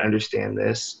to try to understand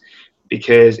this,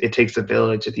 because it takes a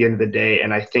village at the end of the day.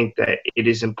 And I think that it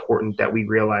is important that we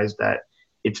realize that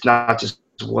it's not just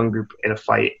one group in a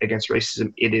fight against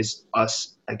racism. It is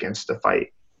us against the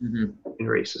fight in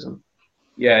racism.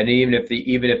 Yeah, and even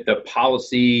if the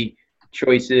policy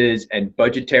choices and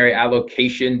budgetary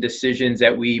allocation decisions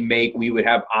that we make, we would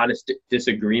have honest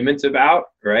disagreements about,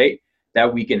 right?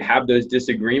 That we can have those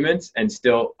disagreements and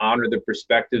still honor the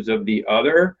perspectives of the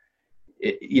other.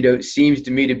 It seems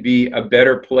to me to be a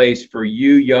better place for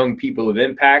you young people of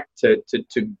impact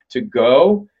to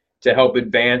go to help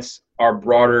advance our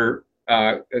broader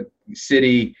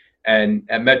city and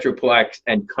metroplex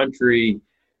and country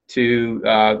to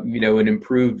an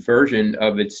improved version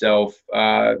of itself,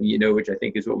 which I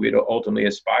think is what we'd ultimately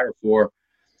aspire for.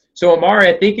 So Amari,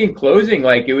 I think in closing,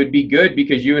 like, it would be good,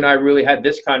 because you and I really had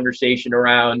this conversation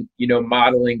around,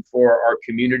 modeling for our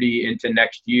community into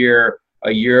next year,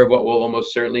 a year of what will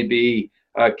almost certainly be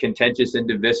a contentious and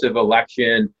divisive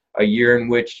election, a year in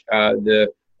which the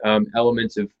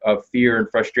elements of fear and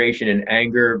frustration and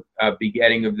anger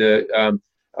begetting of the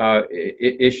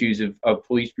issues of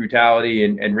police brutality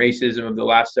and racism of the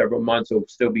last several months will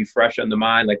still be fresh on the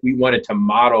mind. Like, we wanted to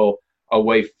model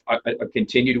a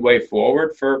continued way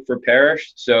forward for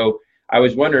Parrish. So I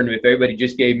was wondering if everybody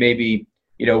just gave maybe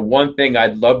one thing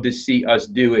I'd love to see us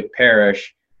do at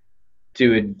Parish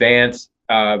to advance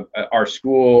our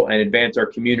school and advance our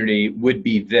community would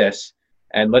be this.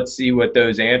 And let's see what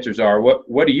those answers are.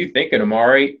 What are you thinking,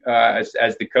 Amari, as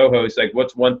the co-host? Like,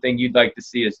 what's one thing you'd like to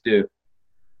see us do?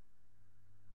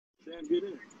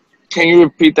 Can you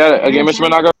repeat that again, Mr.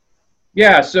 Monaco?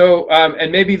 Yeah. So, and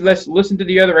maybe let's listen to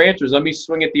the other answers. Let me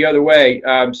swing it the other way.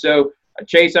 So,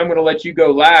 Chase, I'm going to let you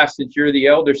go last since you're the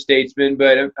elder statesman.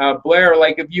 But Blair,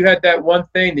 like, if you had that one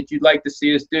thing that you'd like to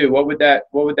see us do, what would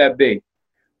that be?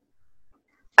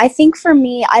 I think for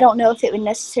me, I don't know if it would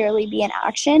necessarily be an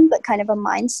action, but kind of a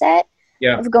mindset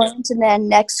of going into the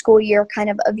next school year kind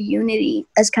of unity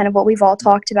as kind of what we've all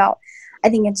talked about. I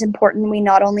think it's important we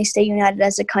not only stay united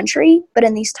as a country, but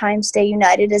in these times stay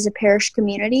united as a parish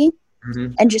community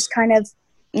and just kind of,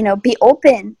 be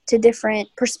open to different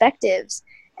perspectives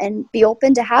and be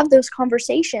open to have those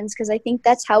conversations, because I think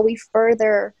that's how we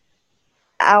further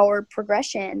our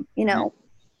progression,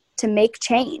 to make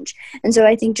change. And so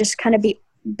I think just kind of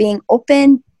being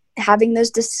open, having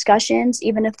those discussions,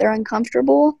 even if they're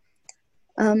uncomfortable,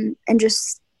 and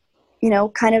just,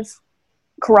 kind of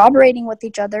corroborating with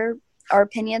each other our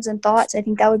opinions and thoughts. I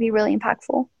think that would be really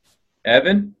impactful.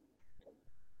 Evan?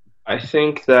 I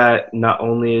think that not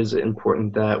only is it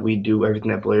important that we do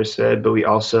everything that Blair said, but we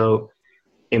also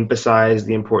emphasize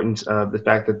the importance of the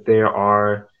fact that there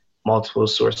are multiple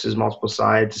sources, multiple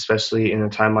sides, especially in a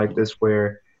time like this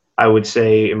where I would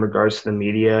say in regards to the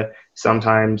media,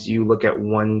 sometimes you look at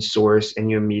one source and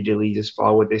you immediately just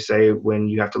follow what they say when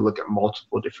you have to look at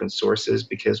multiple different sources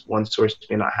because one source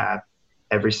may not have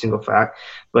every single fact.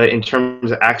 But in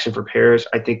terms of action for Parish,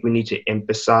 I think we need to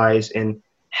emphasize and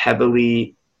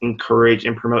heavily encourage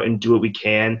and promote and do what we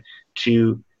can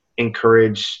to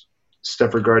encourage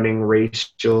stuff regarding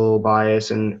racial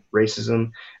bias and racism,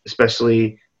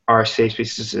 especially our safe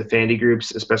spaces affinity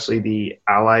groups, especially the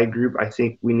ally group. I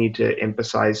think we need to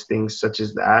emphasize things such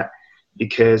as that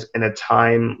because in a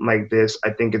time like this, I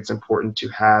think it's important to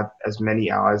have as many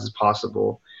allies as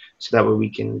possible so that way we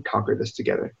can conquer this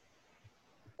together.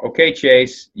 Okay,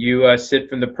 Chase, you sit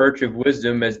from the perch of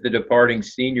wisdom as the departing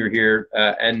senior here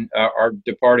and our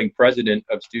departing president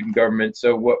of student government.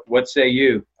 So what say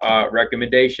you?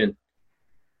 Recommendation?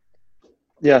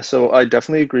 Yeah, so I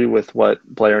definitely agree with what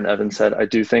Blair and Evan said. I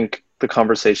do think the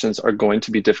conversations are going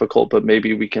to be difficult, but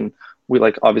maybe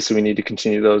obviously we need to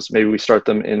continue those. Maybe we start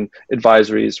them in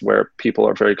advisories where people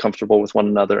are very comfortable with one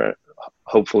another,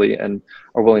 hopefully, and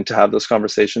are willing to have those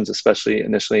conversations, especially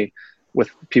initially with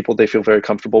people they feel very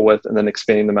comfortable with, and then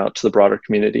expanding them out to the broader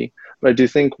community. But I do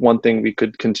think one thing we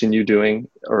could continue doing,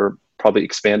 or probably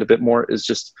expand a bit more, is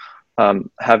just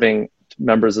having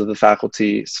members of the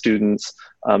faculty, students,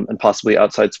 and possibly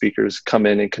outside speakers come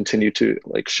in and continue to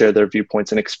share their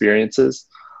viewpoints and experiences.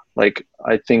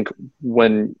 I think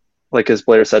as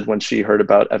Blair said, when she heard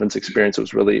about Evan's experience, it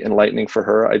was really enlightening for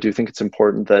her. I do think it's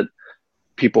important that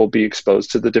people be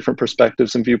exposed to the different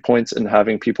perspectives and viewpoints, and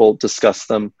having people discuss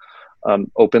them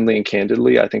openly and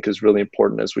candidly, I think is really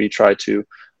important as we try to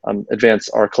advance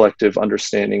our collective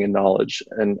understanding and knowledge,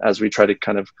 and as we try to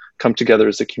kind of come together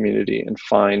as a community and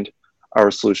find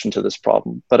our solution to this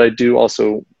problem. But I do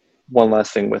also, one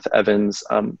last thing with Evan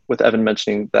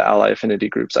mentioning the ally affinity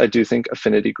groups, I do think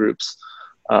affinity groups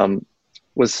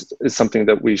is something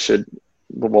that we should,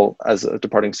 as a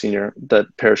departing senior, that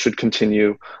Parish should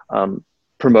continue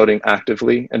promoting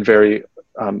actively, and very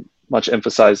much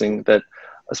emphasizing that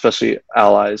especially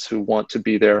allies who want to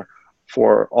be there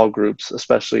for all groups,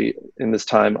 especially in this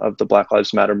time of the Black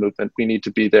Lives Matter movement. We need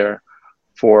to be there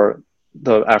for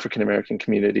the African American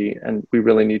community, and we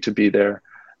really need to be there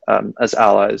as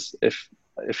allies if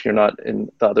you're not in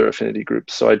the other affinity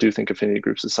groups. So I do think affinity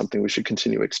groups is something we should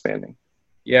continue expanding.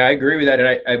 Yeah, I agree with that.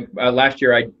 And I last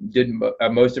year I did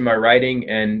most of my writing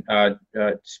and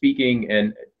speaking,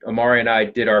 and Amari and I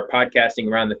did our podcasting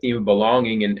around the theme of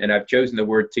belonging, and I've chosen the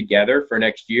word together for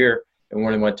next year. And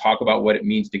we want to talk about what it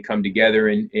means to come together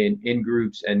in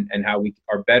groups, and how we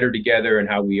are better together, and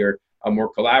how we are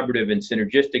more collaborative and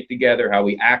synergistic together, how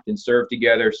we act and serve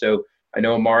together. So I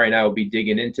know Amari and I will be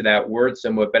digging into that word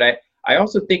somewhat, but I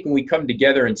also think when we come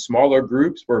together in smaller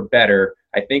groups, we're better.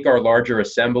 I think our larger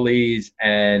assemblies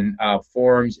and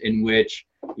forums in which,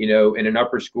 in an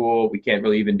upper school, we can't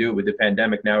really even do it with the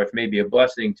pandemic now, which may be a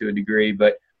blessing to a degree,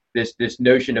 but this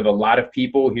notion of a lot of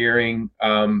people hearing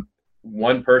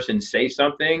one person say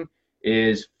something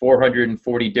is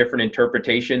 440 different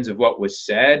interpretations of what was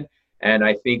said. And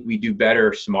I think we do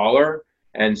better smaller.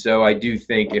 And so I do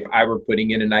think if I were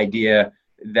putting in an idea,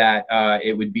 that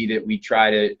it would be that we try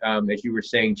to, as you were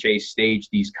saying, Chase, stage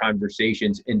these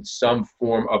conversations in some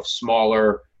form of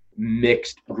smaller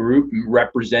mixed group,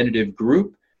 representative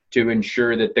group, to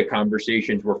ensure that the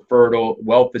conversations were fertile,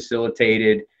 well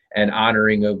facilitated, and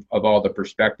honoring of all the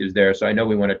perspectives there. So I know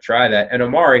we want to try that. And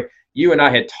Amari, you and I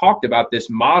had talked about this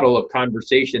model of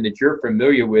conversation that you're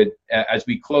familiar with. As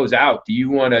we close out, do you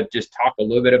want to just talk a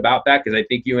little bit about that? Because I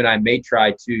think you and I may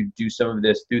try to do some of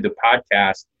this through the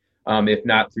podcast, if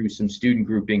not through some student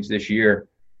groupings this year.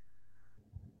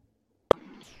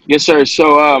 Yes, sir.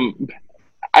 So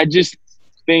I just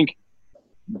think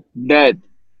that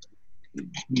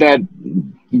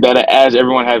as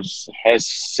everyone has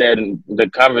said, the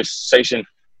conversation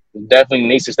definitely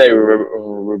needs to stay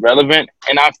relevant,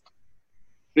 and I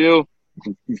feel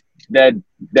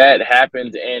that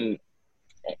happens and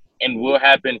will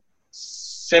happen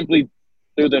simply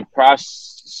through the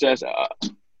process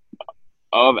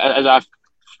of, as I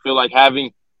feel like,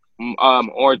 having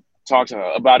or talks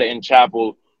about it in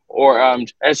chapel, or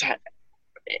as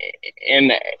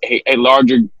in a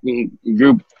larger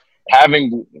group,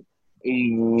 having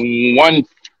one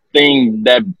thing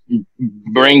that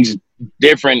brings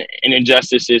different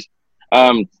injustices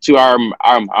to our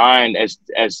mind as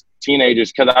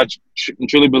teenagers, because I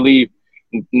truly believe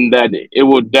that it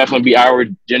will definitely be our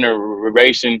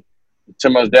generation to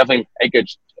most definitely make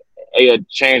a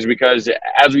change, because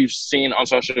as we've seen on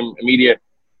social media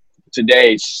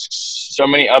today, so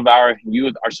many of our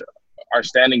youth are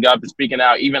standing up and speaking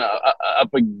out, even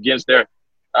up against their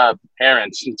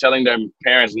parents, and telling their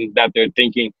parents that their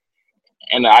thinking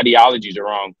and the ideologies are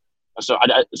wrong. So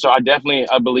I definitely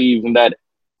believe that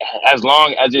as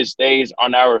long as it stays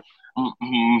on our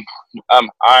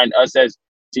mind, us as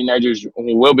teenagers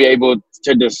will be able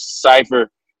to decipher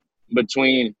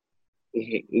between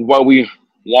what we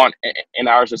want in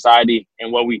our society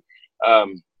and what we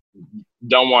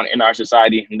don't want in our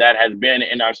society, that has been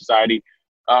in our society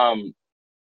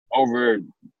over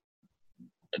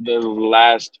the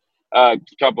last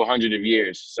couple hundred of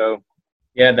years. So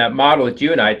yeah, that model that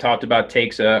you and I talked about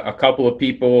takes a couple of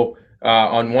people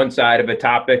on one side of a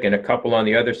topic and a couple on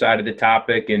the other side of the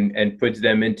topic, and puts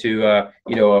them into a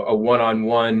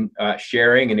one-on-one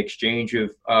sharing and exchange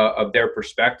of their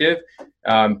perspective,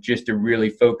 just to really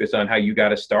focus on how you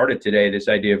got us started today, this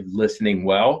idea of listening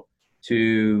well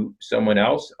to someone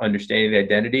else, understanding the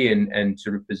identity and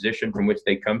sort of position from which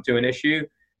they come to an issue,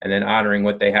 and then honoring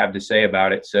what they have to say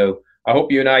about it. So I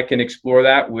hope you and I can explore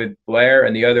that with Blair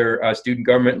and the other student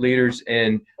government leaders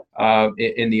in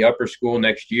the upper school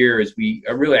next year, as we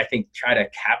really, I think, try to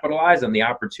capitalize on the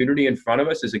opportunity in front of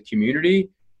us as a community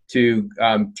to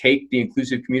take the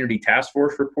Inclusive Community Task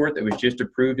Force report that was just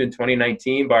approved in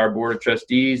 2019 by our Board of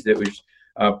Trustees, that was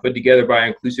put together by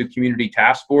Inclusive Community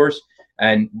Task Force,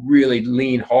 and really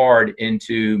lean hard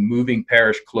into moving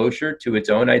Parish closer to its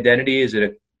own identity, as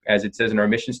it says in our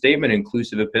mission statement,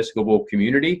 inclusive Episcopal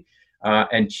community,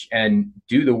 and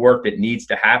do the work that needs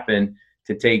to happen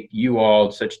to take you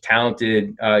all, such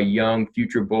talented young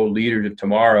future bold leaders of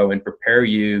tomorrow, and prepare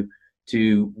you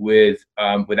to,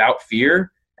 without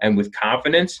fear and with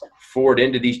confidence, forward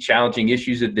into these challenging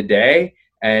issues of the day,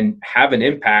 and have an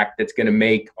impact that's going to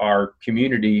make our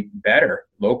community better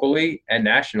locally and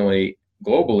nationally,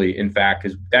 globally, in fact,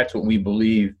 because that's what we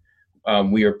believe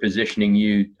we are positioning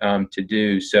you to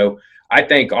do. So I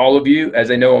thank all of you,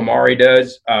 as I know Amari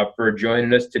does, for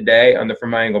joining us today on the From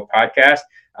My Angle podcast.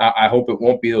 I hope it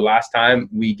won't be the last time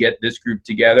we get this group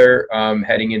together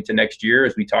heading into next year,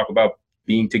 as we talk about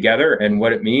being together and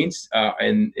what it means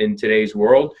in today's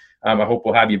world. I hope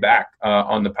we'll have you back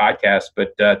on the podcast.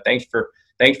 But thanks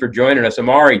for joining us,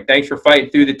 Amari. Thanks for fighting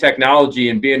through the technology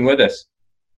and being with us.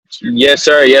 Yes,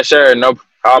 sir. Yes, sir. No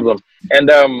problem. And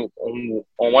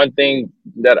one thing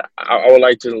that I would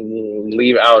like to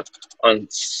leave out on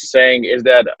saying is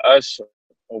that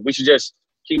we should just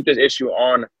keep this issue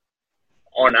on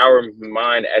our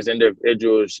mind as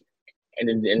individuals,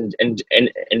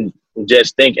 and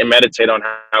just think and meditate on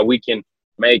how we can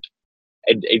make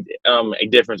a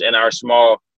difference in our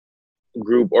small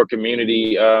group or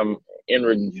community in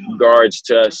regards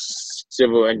to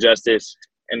civil injustice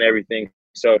and everything.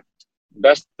 So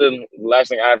that's the last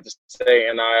thing I have to say.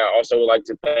 And I also would like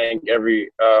to thank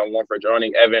everyone for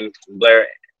joining. Evan, Blair,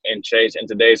 and Chase. And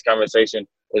today's conversation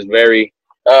was very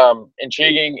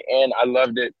intriguing, and I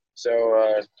loved it.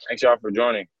 So thanks y'all for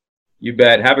joining. You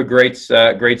bet. Have a great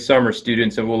summer,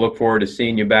 students, and we'll look forward to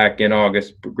seeing you back in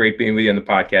August. Great being with you on the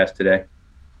podcast today.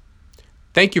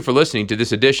 Thank you for listening to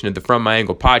this edition of the From My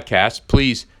Angle podcast.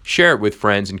 Please share it with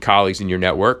friends and colleagues in your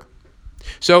network.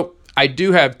 So I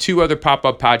do have 2 other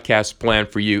pop-up podcasts planned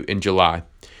for you in July.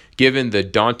 Given the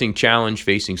daunting challenge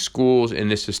facing schools in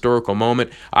this historical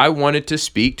moment, I wanted to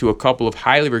speak to a couple of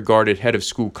highly regarded head of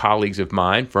school colleagues of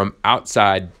mine from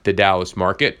outside the Dallas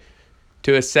market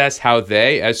to assess how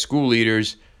they, as school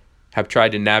leaders, have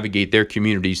tried to navigate their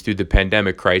communities through the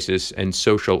pandemic crisis and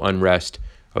social unrest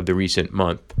of the recent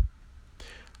month.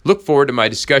 Look forward to my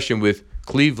discussion with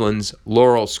Cleveland's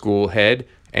Laurel School head,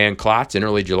 Ann Klotz, in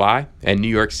early July, and New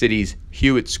York City's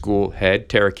Hewitt School head,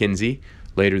 Tara Kinsey,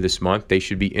 later this month. They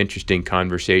should be interesting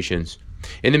conversations.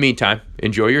 In the meantime,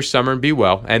 enjoy your summer and be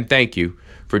well, and thank you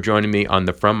for joining me on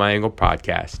the From My Angle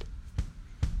podcast.